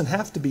condition doesn't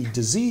have to be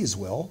disease,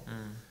 Will. Mm.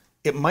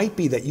 It might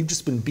be that you've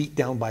just been beat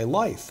down by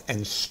life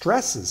and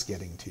stress is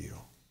getting to you.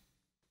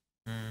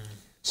 Mm.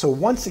 So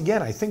once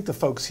again, I think the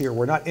folks here,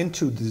 we're not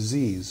into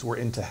disease, we're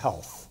into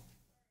health.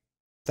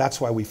 That's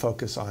why we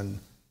focus on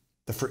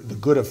the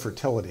good of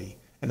fertility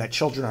and that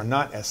children are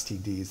not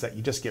STDs, that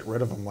you just get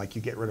rid of them like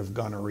you get rid of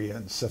gonorrhea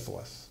and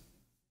syphilis.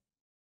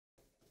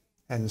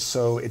 And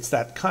so it's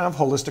that kind of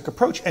holistic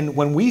approach. And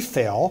when we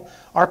fail,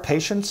 our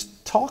patients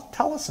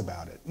tell us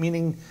about it.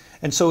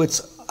 And so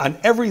it's on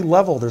every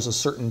level, there's a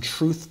certain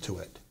truth to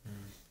it.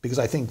 Because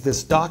I think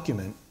this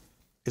document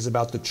is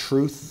about the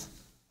truth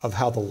of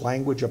how the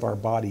language of our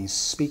bodies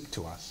speak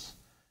to us.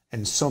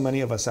 And so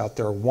many of us out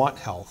there want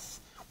health.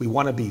 We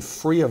want to be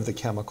free of the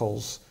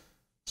chemicals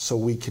so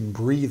we can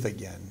breathe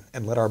again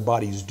and let our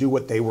bodies do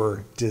what they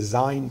were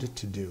designed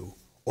to do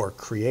or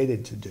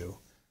created to do.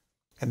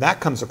 And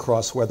that comes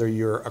across whether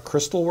you're a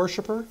crystal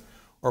worshiper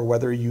or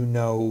whether you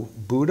know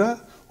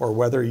Buddha or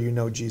whether you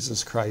know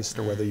Jesus Christ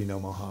or whether you know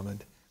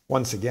Muhammad.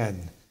 Once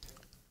again,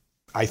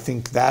 I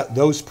think that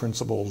those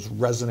principles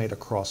resonate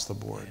across the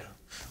board. Yeah.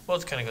 Well,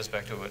 it kind of goes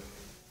back to what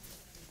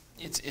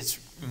it's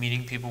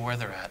meeting people where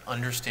they're at,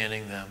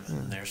 understanding them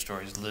and their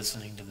stories,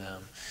 listening to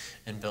them,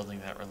 and building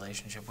that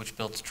relationship, which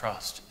builds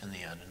trust in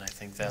the end. And I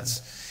think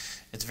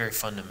it's very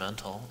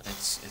fundamental.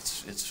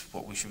 It's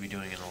what we should be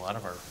doing in a lot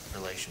of our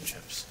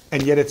relationships.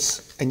 And yet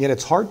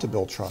it's hard to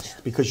build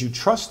trust because you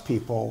trust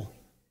people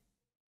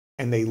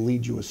and they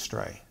lead you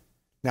astray.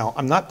 Now,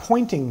 I'm not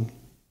pointing,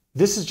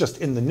 this is just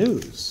in the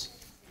news,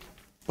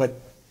 but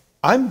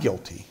I'm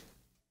guilty.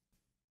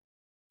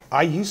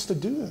 I used to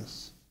do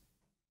this.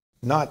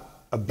 Not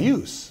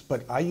abuse,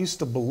 but I used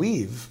to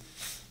believe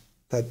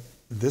that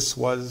this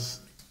was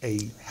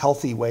a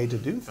healthy way to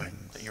do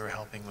things. That you were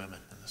helping women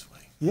in this way.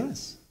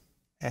 Yes.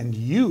 And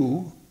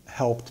you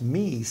helped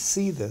me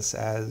see this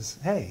as,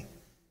 hey,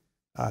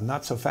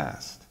 not so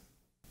fast.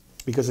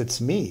 Because it's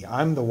me.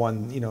 I'm the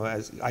one,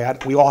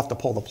 we all have to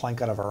pull the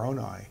plank out of our own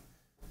eye.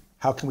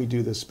 How can we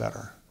do this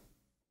better?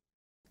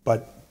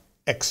 But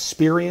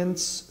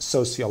experience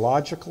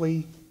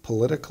sociologically,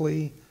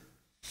 politically,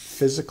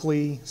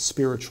 physically,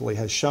 spiritually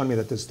has shown me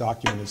that this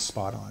document is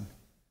spot on.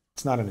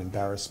 It's not an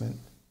embarrassment.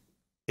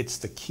 It's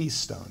the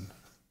keystone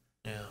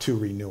to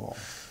renewal.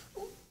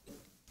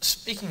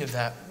 Speaking of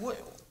that,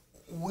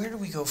 where do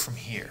we go from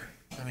here?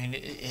 I mean,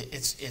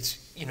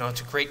 it's you know,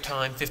 it's a great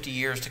time, 50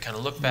 years, to kind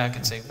of look back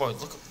and say, boy,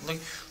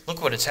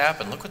 look what has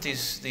happened. Look what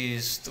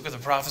look what the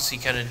prophecy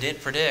kind of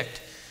did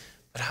predict.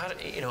 But how do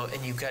you know?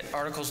 And you've got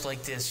articles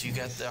like this, you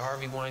got the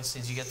Harvey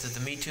Weinsteins, you got the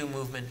Me Too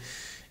movement,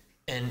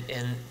 and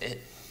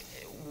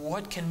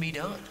what can be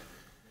done?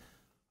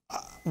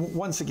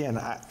 Once again,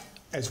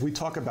 as we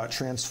talk about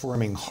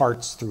transforming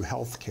hearts through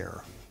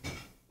healthcare,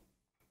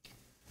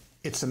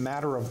 it's a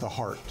matter of the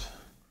heart.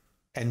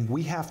 And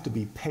we have to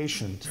be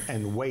patient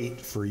and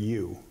wait for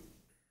you.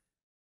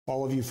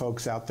 All of you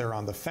folks out there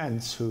on the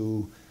fence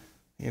who,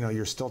 you know,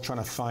 you're still trying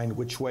to find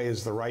which way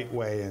is the right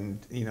way.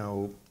 And, you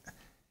know,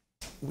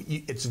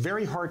 it's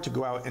very hard to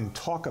go out and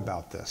talk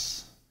about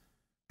this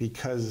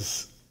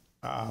because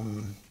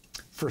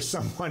for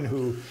someone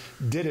who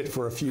did it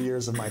for a few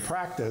years of my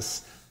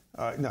practice,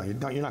 no, you're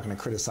not going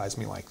to criticize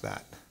me like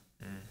that.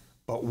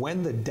 But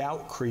when the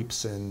doubt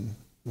creeps in,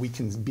 we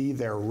can be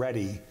there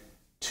ready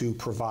to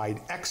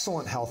provide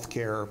excellent health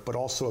care, but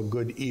also a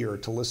good ear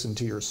to listen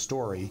to your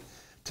story,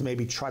 to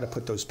maybe try to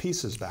put those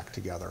pieces back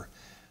together.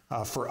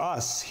 For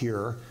us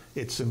here,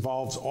 it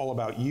involves all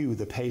about you,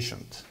 the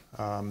patient.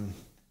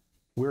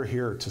 We're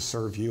here to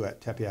serve you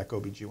at Tepeyac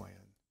OBGYN.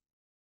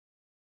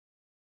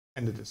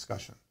 End of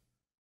discussion.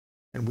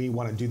 And we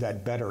want to do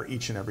that better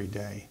each and every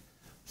day.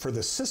 For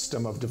the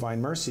system of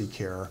Divine Mercy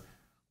Care,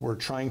 we're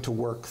trying to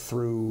work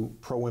through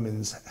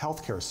pro-women's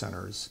healthcare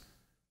centers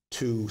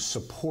to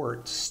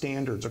support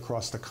standards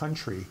across the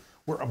country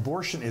where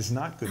abortion is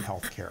not good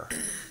health care.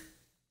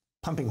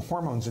 Pumping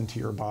hormones into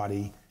your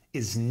body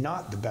is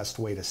not the best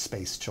way to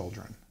space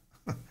children.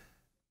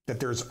 That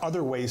there's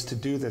other ways to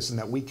do this and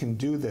that we can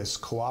do this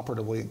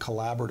cooperatively and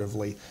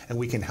collaboratively and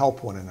we can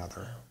help one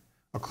another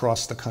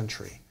across the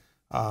country.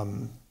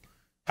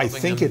 I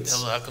think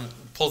it's...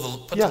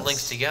 Put yes. the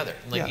links together.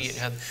 Like yes. you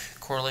had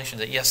correlation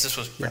that, yes, this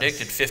was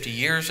predicted 50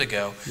 years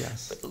ago.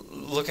 Yes. But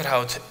look at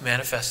how it's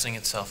manifesting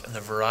itself in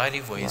the variety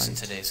of ways in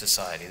today's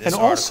society. And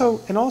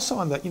also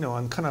on the, you know,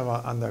 on kind of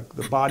on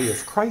the body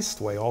of Christ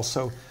way,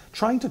 also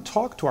trying to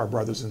talk to our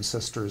brothers and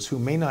sisters who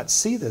may not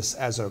see this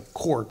as a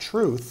core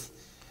truth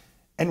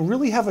and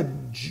really have a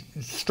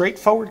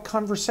straightforward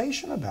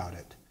conversation about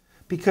it.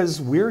 Because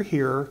we're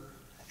here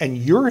and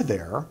you're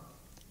there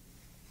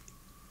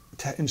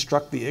to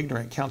instruct the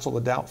ignorant, counsel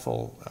the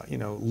doubtful, you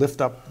know,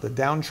 lift up the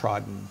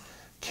downtrodden,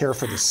 care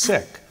for the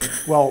sick.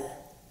 Well,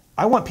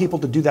 I want people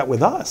to do that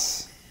with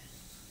us.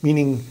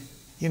 Meaning,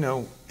 you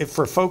know, if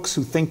for folks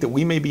who think that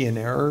we may be in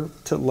error,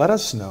 to let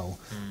us know.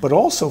 But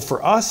also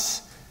for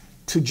us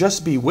to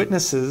just be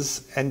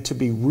witnesses and to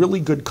be really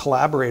good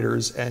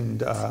collaborators and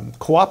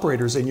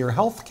cooperators in your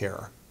health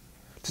care.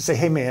 To say,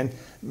 hey man,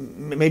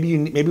 maybe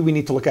we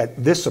need to look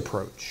at this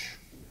approach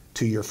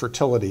to your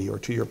fertility or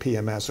to your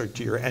PMS or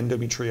to your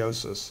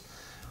endometriosis.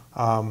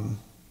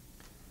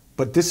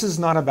 But this is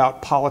not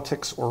about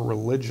politics or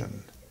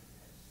religion.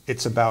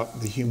 It's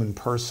about the human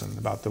person,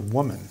 about the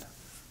woman.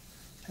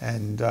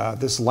 And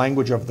this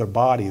language of the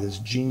body, this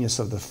genius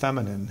of the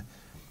feminine,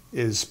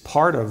 is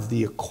part of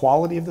the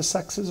equality of the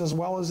sexes as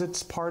well as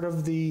it's part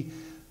of the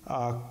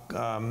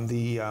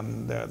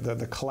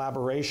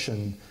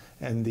collaboration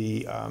and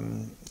the,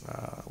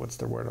 what's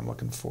the word I'm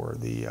looking for,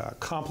 the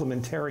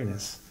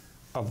complementariness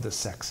of the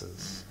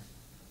sexes.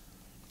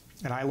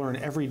 And I learn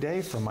every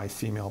day from my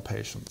female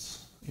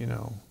patients, you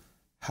know,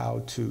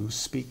 how to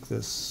speak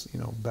this, you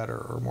know, better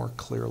or more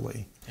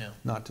clearly,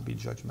 not to be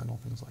judgmental,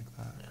 things like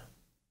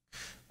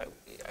that.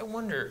 I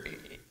wonder,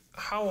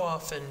 how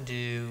often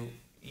do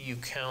you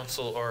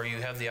counsel or you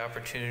have the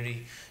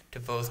opportunity to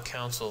both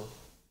counsel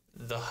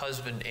the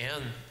husband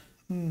and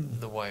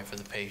the wife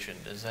of the patient?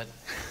 Is that...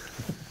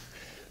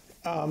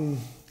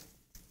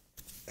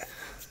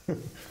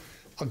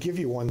 I'll give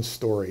you one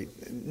story.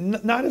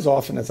 Not as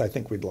often as I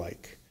think we'd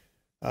like.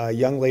 A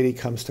young lady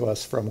comes to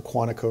us from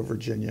Quantico,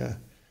 Virginia.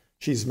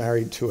 She's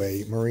married to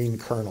a Marine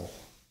colonel.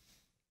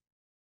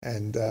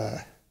 And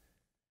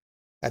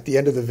at the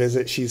end of the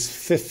visit, she's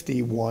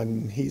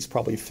 51. He's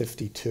probably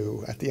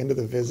 52. At the end of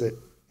the visit,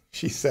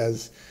 she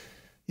says,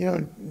 you know,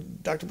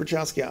 Dr.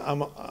 Buchowski,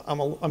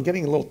 I'm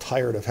getting a little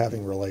tired of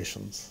having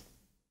relations.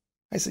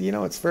 I said, you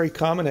know, it's very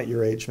common at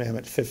your age, ma'am,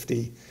 at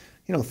 50.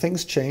 You know,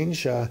 things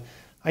change.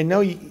 I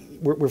know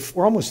we're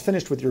almost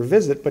finished with your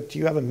visit, but do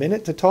you have a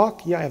minute to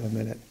talk? Yeah, I have a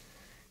minute.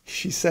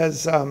 She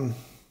says,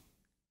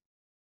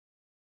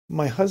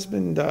 my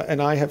husband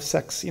and I have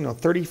sex, you know,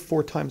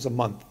 34 times a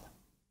month.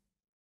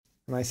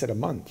 And I said, a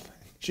month?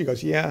 She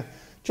goes, yeah,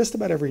 just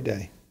about every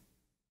day.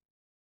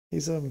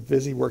 He's a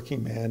busy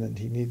working man and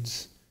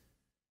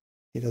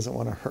he doesn't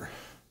want to hurt.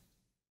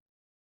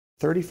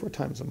 34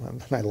 times a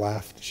month. And I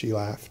laughed, she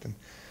laughed. And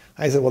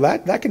I said, well,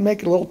 that can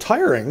make it a little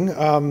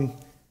tiring.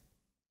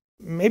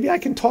 Maybe I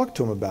can talk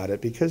to him about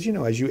it because, you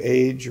know, as you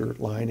age, you're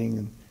lining.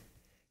 And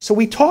so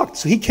we talked.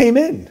 So he came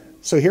in.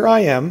 So here I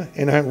am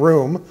in a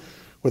room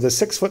with a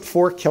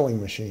 6'4"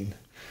 killing machine,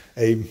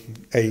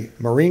 a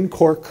Marine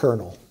Corps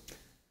colonel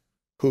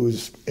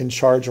who's in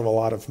charge of a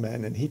lot of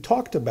men. And he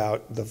talked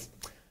about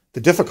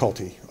the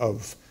difficulty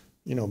of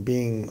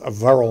being a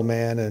virile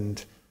man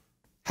and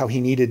how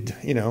he needed,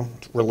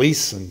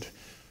 release. And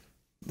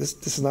this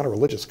is not a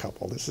religious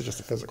couple. This is just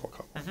a physical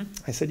couple.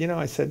 I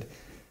said,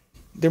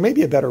 there may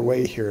be a better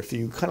way here if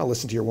you kind of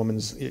listen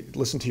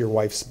to your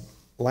wife's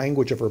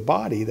language of her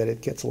body, that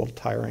it gets a little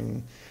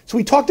tiring. So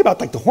we talked about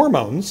like the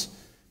hormones,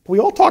 but we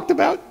all talked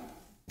about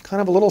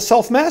kind of a little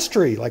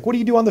self-mastery. Like, what do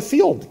you do on the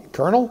field,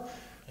 Colonel?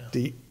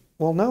 Yeah.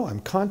 Well, no, I'm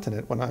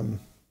continent when I'm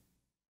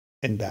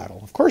in battle.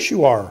 Of course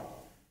you are.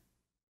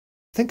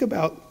 Think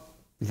about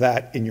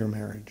that in your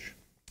marriage.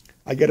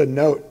 I get a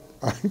note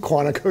on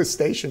Quantico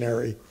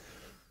Stationery.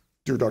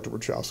 Dear Dr.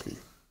 Wachowski,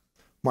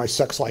 my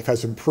sex life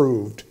has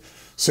improved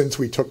since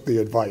we took the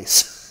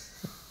advice.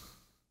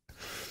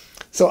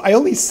 So I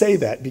only say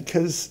that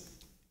because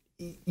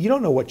you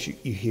don't know what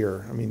you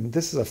hear. I mean,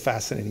 this is a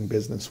fascinating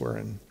business we're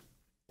in.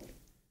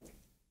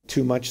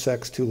 Too much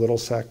sex, too little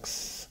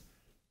sex,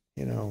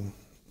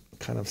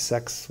 kind of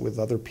sex with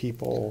other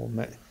people.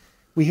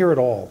 We hear it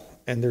all,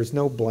 and there's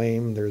no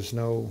blame,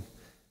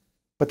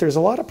 but there's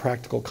a lot of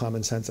practical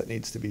common sense that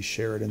needs to be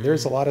shared. And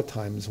there's a lot of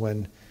times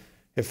when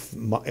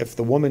if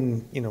the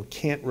woman,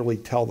 can't really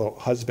tell the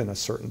husband a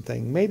certain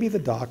thing, maybe the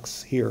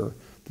docs here,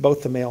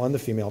 both the male and the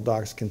female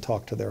docs, can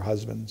talk to their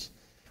husbands.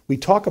 We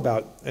talk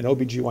about an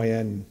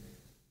OBGYN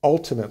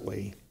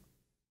ultimately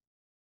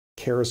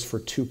cares for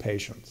two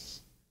patients,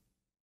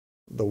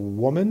 the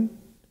woman,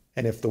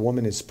 and if the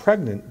woman is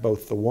pregnant,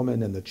 both the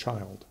woman and the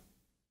child.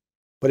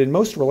 But in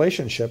most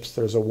relationships,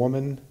 there's a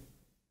woman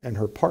and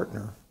her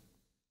partner,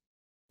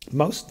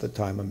 most of the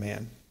time a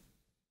man.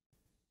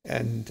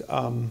 And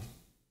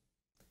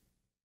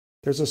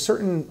there's a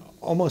certain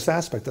almost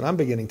aspect that I'm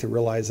beginning to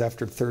realize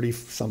after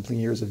 30-something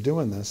years of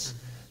doing this,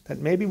 that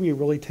maybe we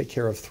really take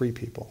care of three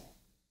people.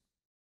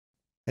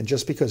 And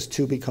just because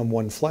two become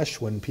one flesh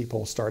when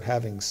people start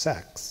having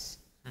sex,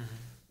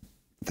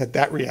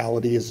 that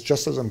reality is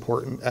just as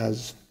important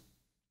as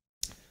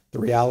the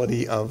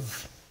reality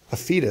of a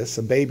fetus,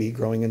 a baby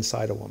growing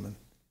inside a woman.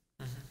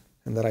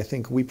 And that I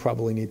think we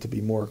probably need to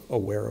be more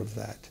aware of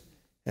that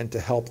and to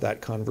help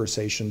that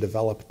conversation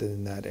develop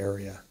in that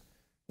area.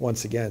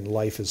 Once again,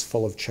 life is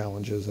full of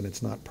challenges and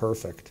it's not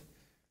perfect.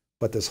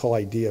 But this whole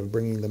idea of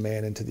bringing the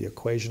man into the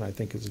equation, I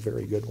think, is a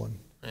very good one.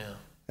 Yeah.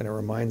 And it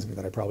reminds me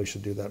that I probably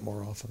should do that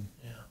more often.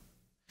 Yeah.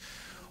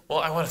 Well,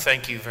 I want to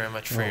thank you very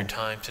much for your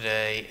time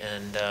today.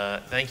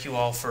 And thank you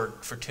all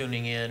for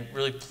tuning in.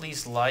 Really,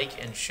 please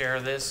like and share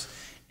this.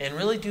 And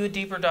really do a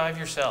deeper dive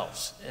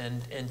yourselves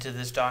into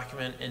this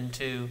document,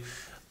 into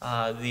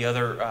the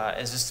other,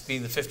 as this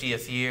being the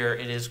 50th year,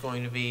 there's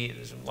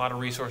a lot of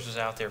resources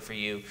out there for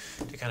you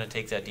to kind of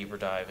take that deeper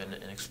dive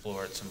and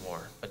explore it some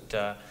more.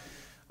 But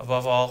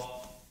above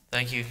all,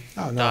 thank you,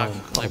 Doc.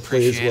 Really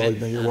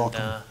appreciate it. You're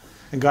welcome.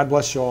 And God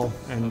bless you all,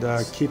 and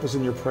keep us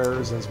in your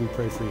prayers as we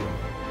pray for you.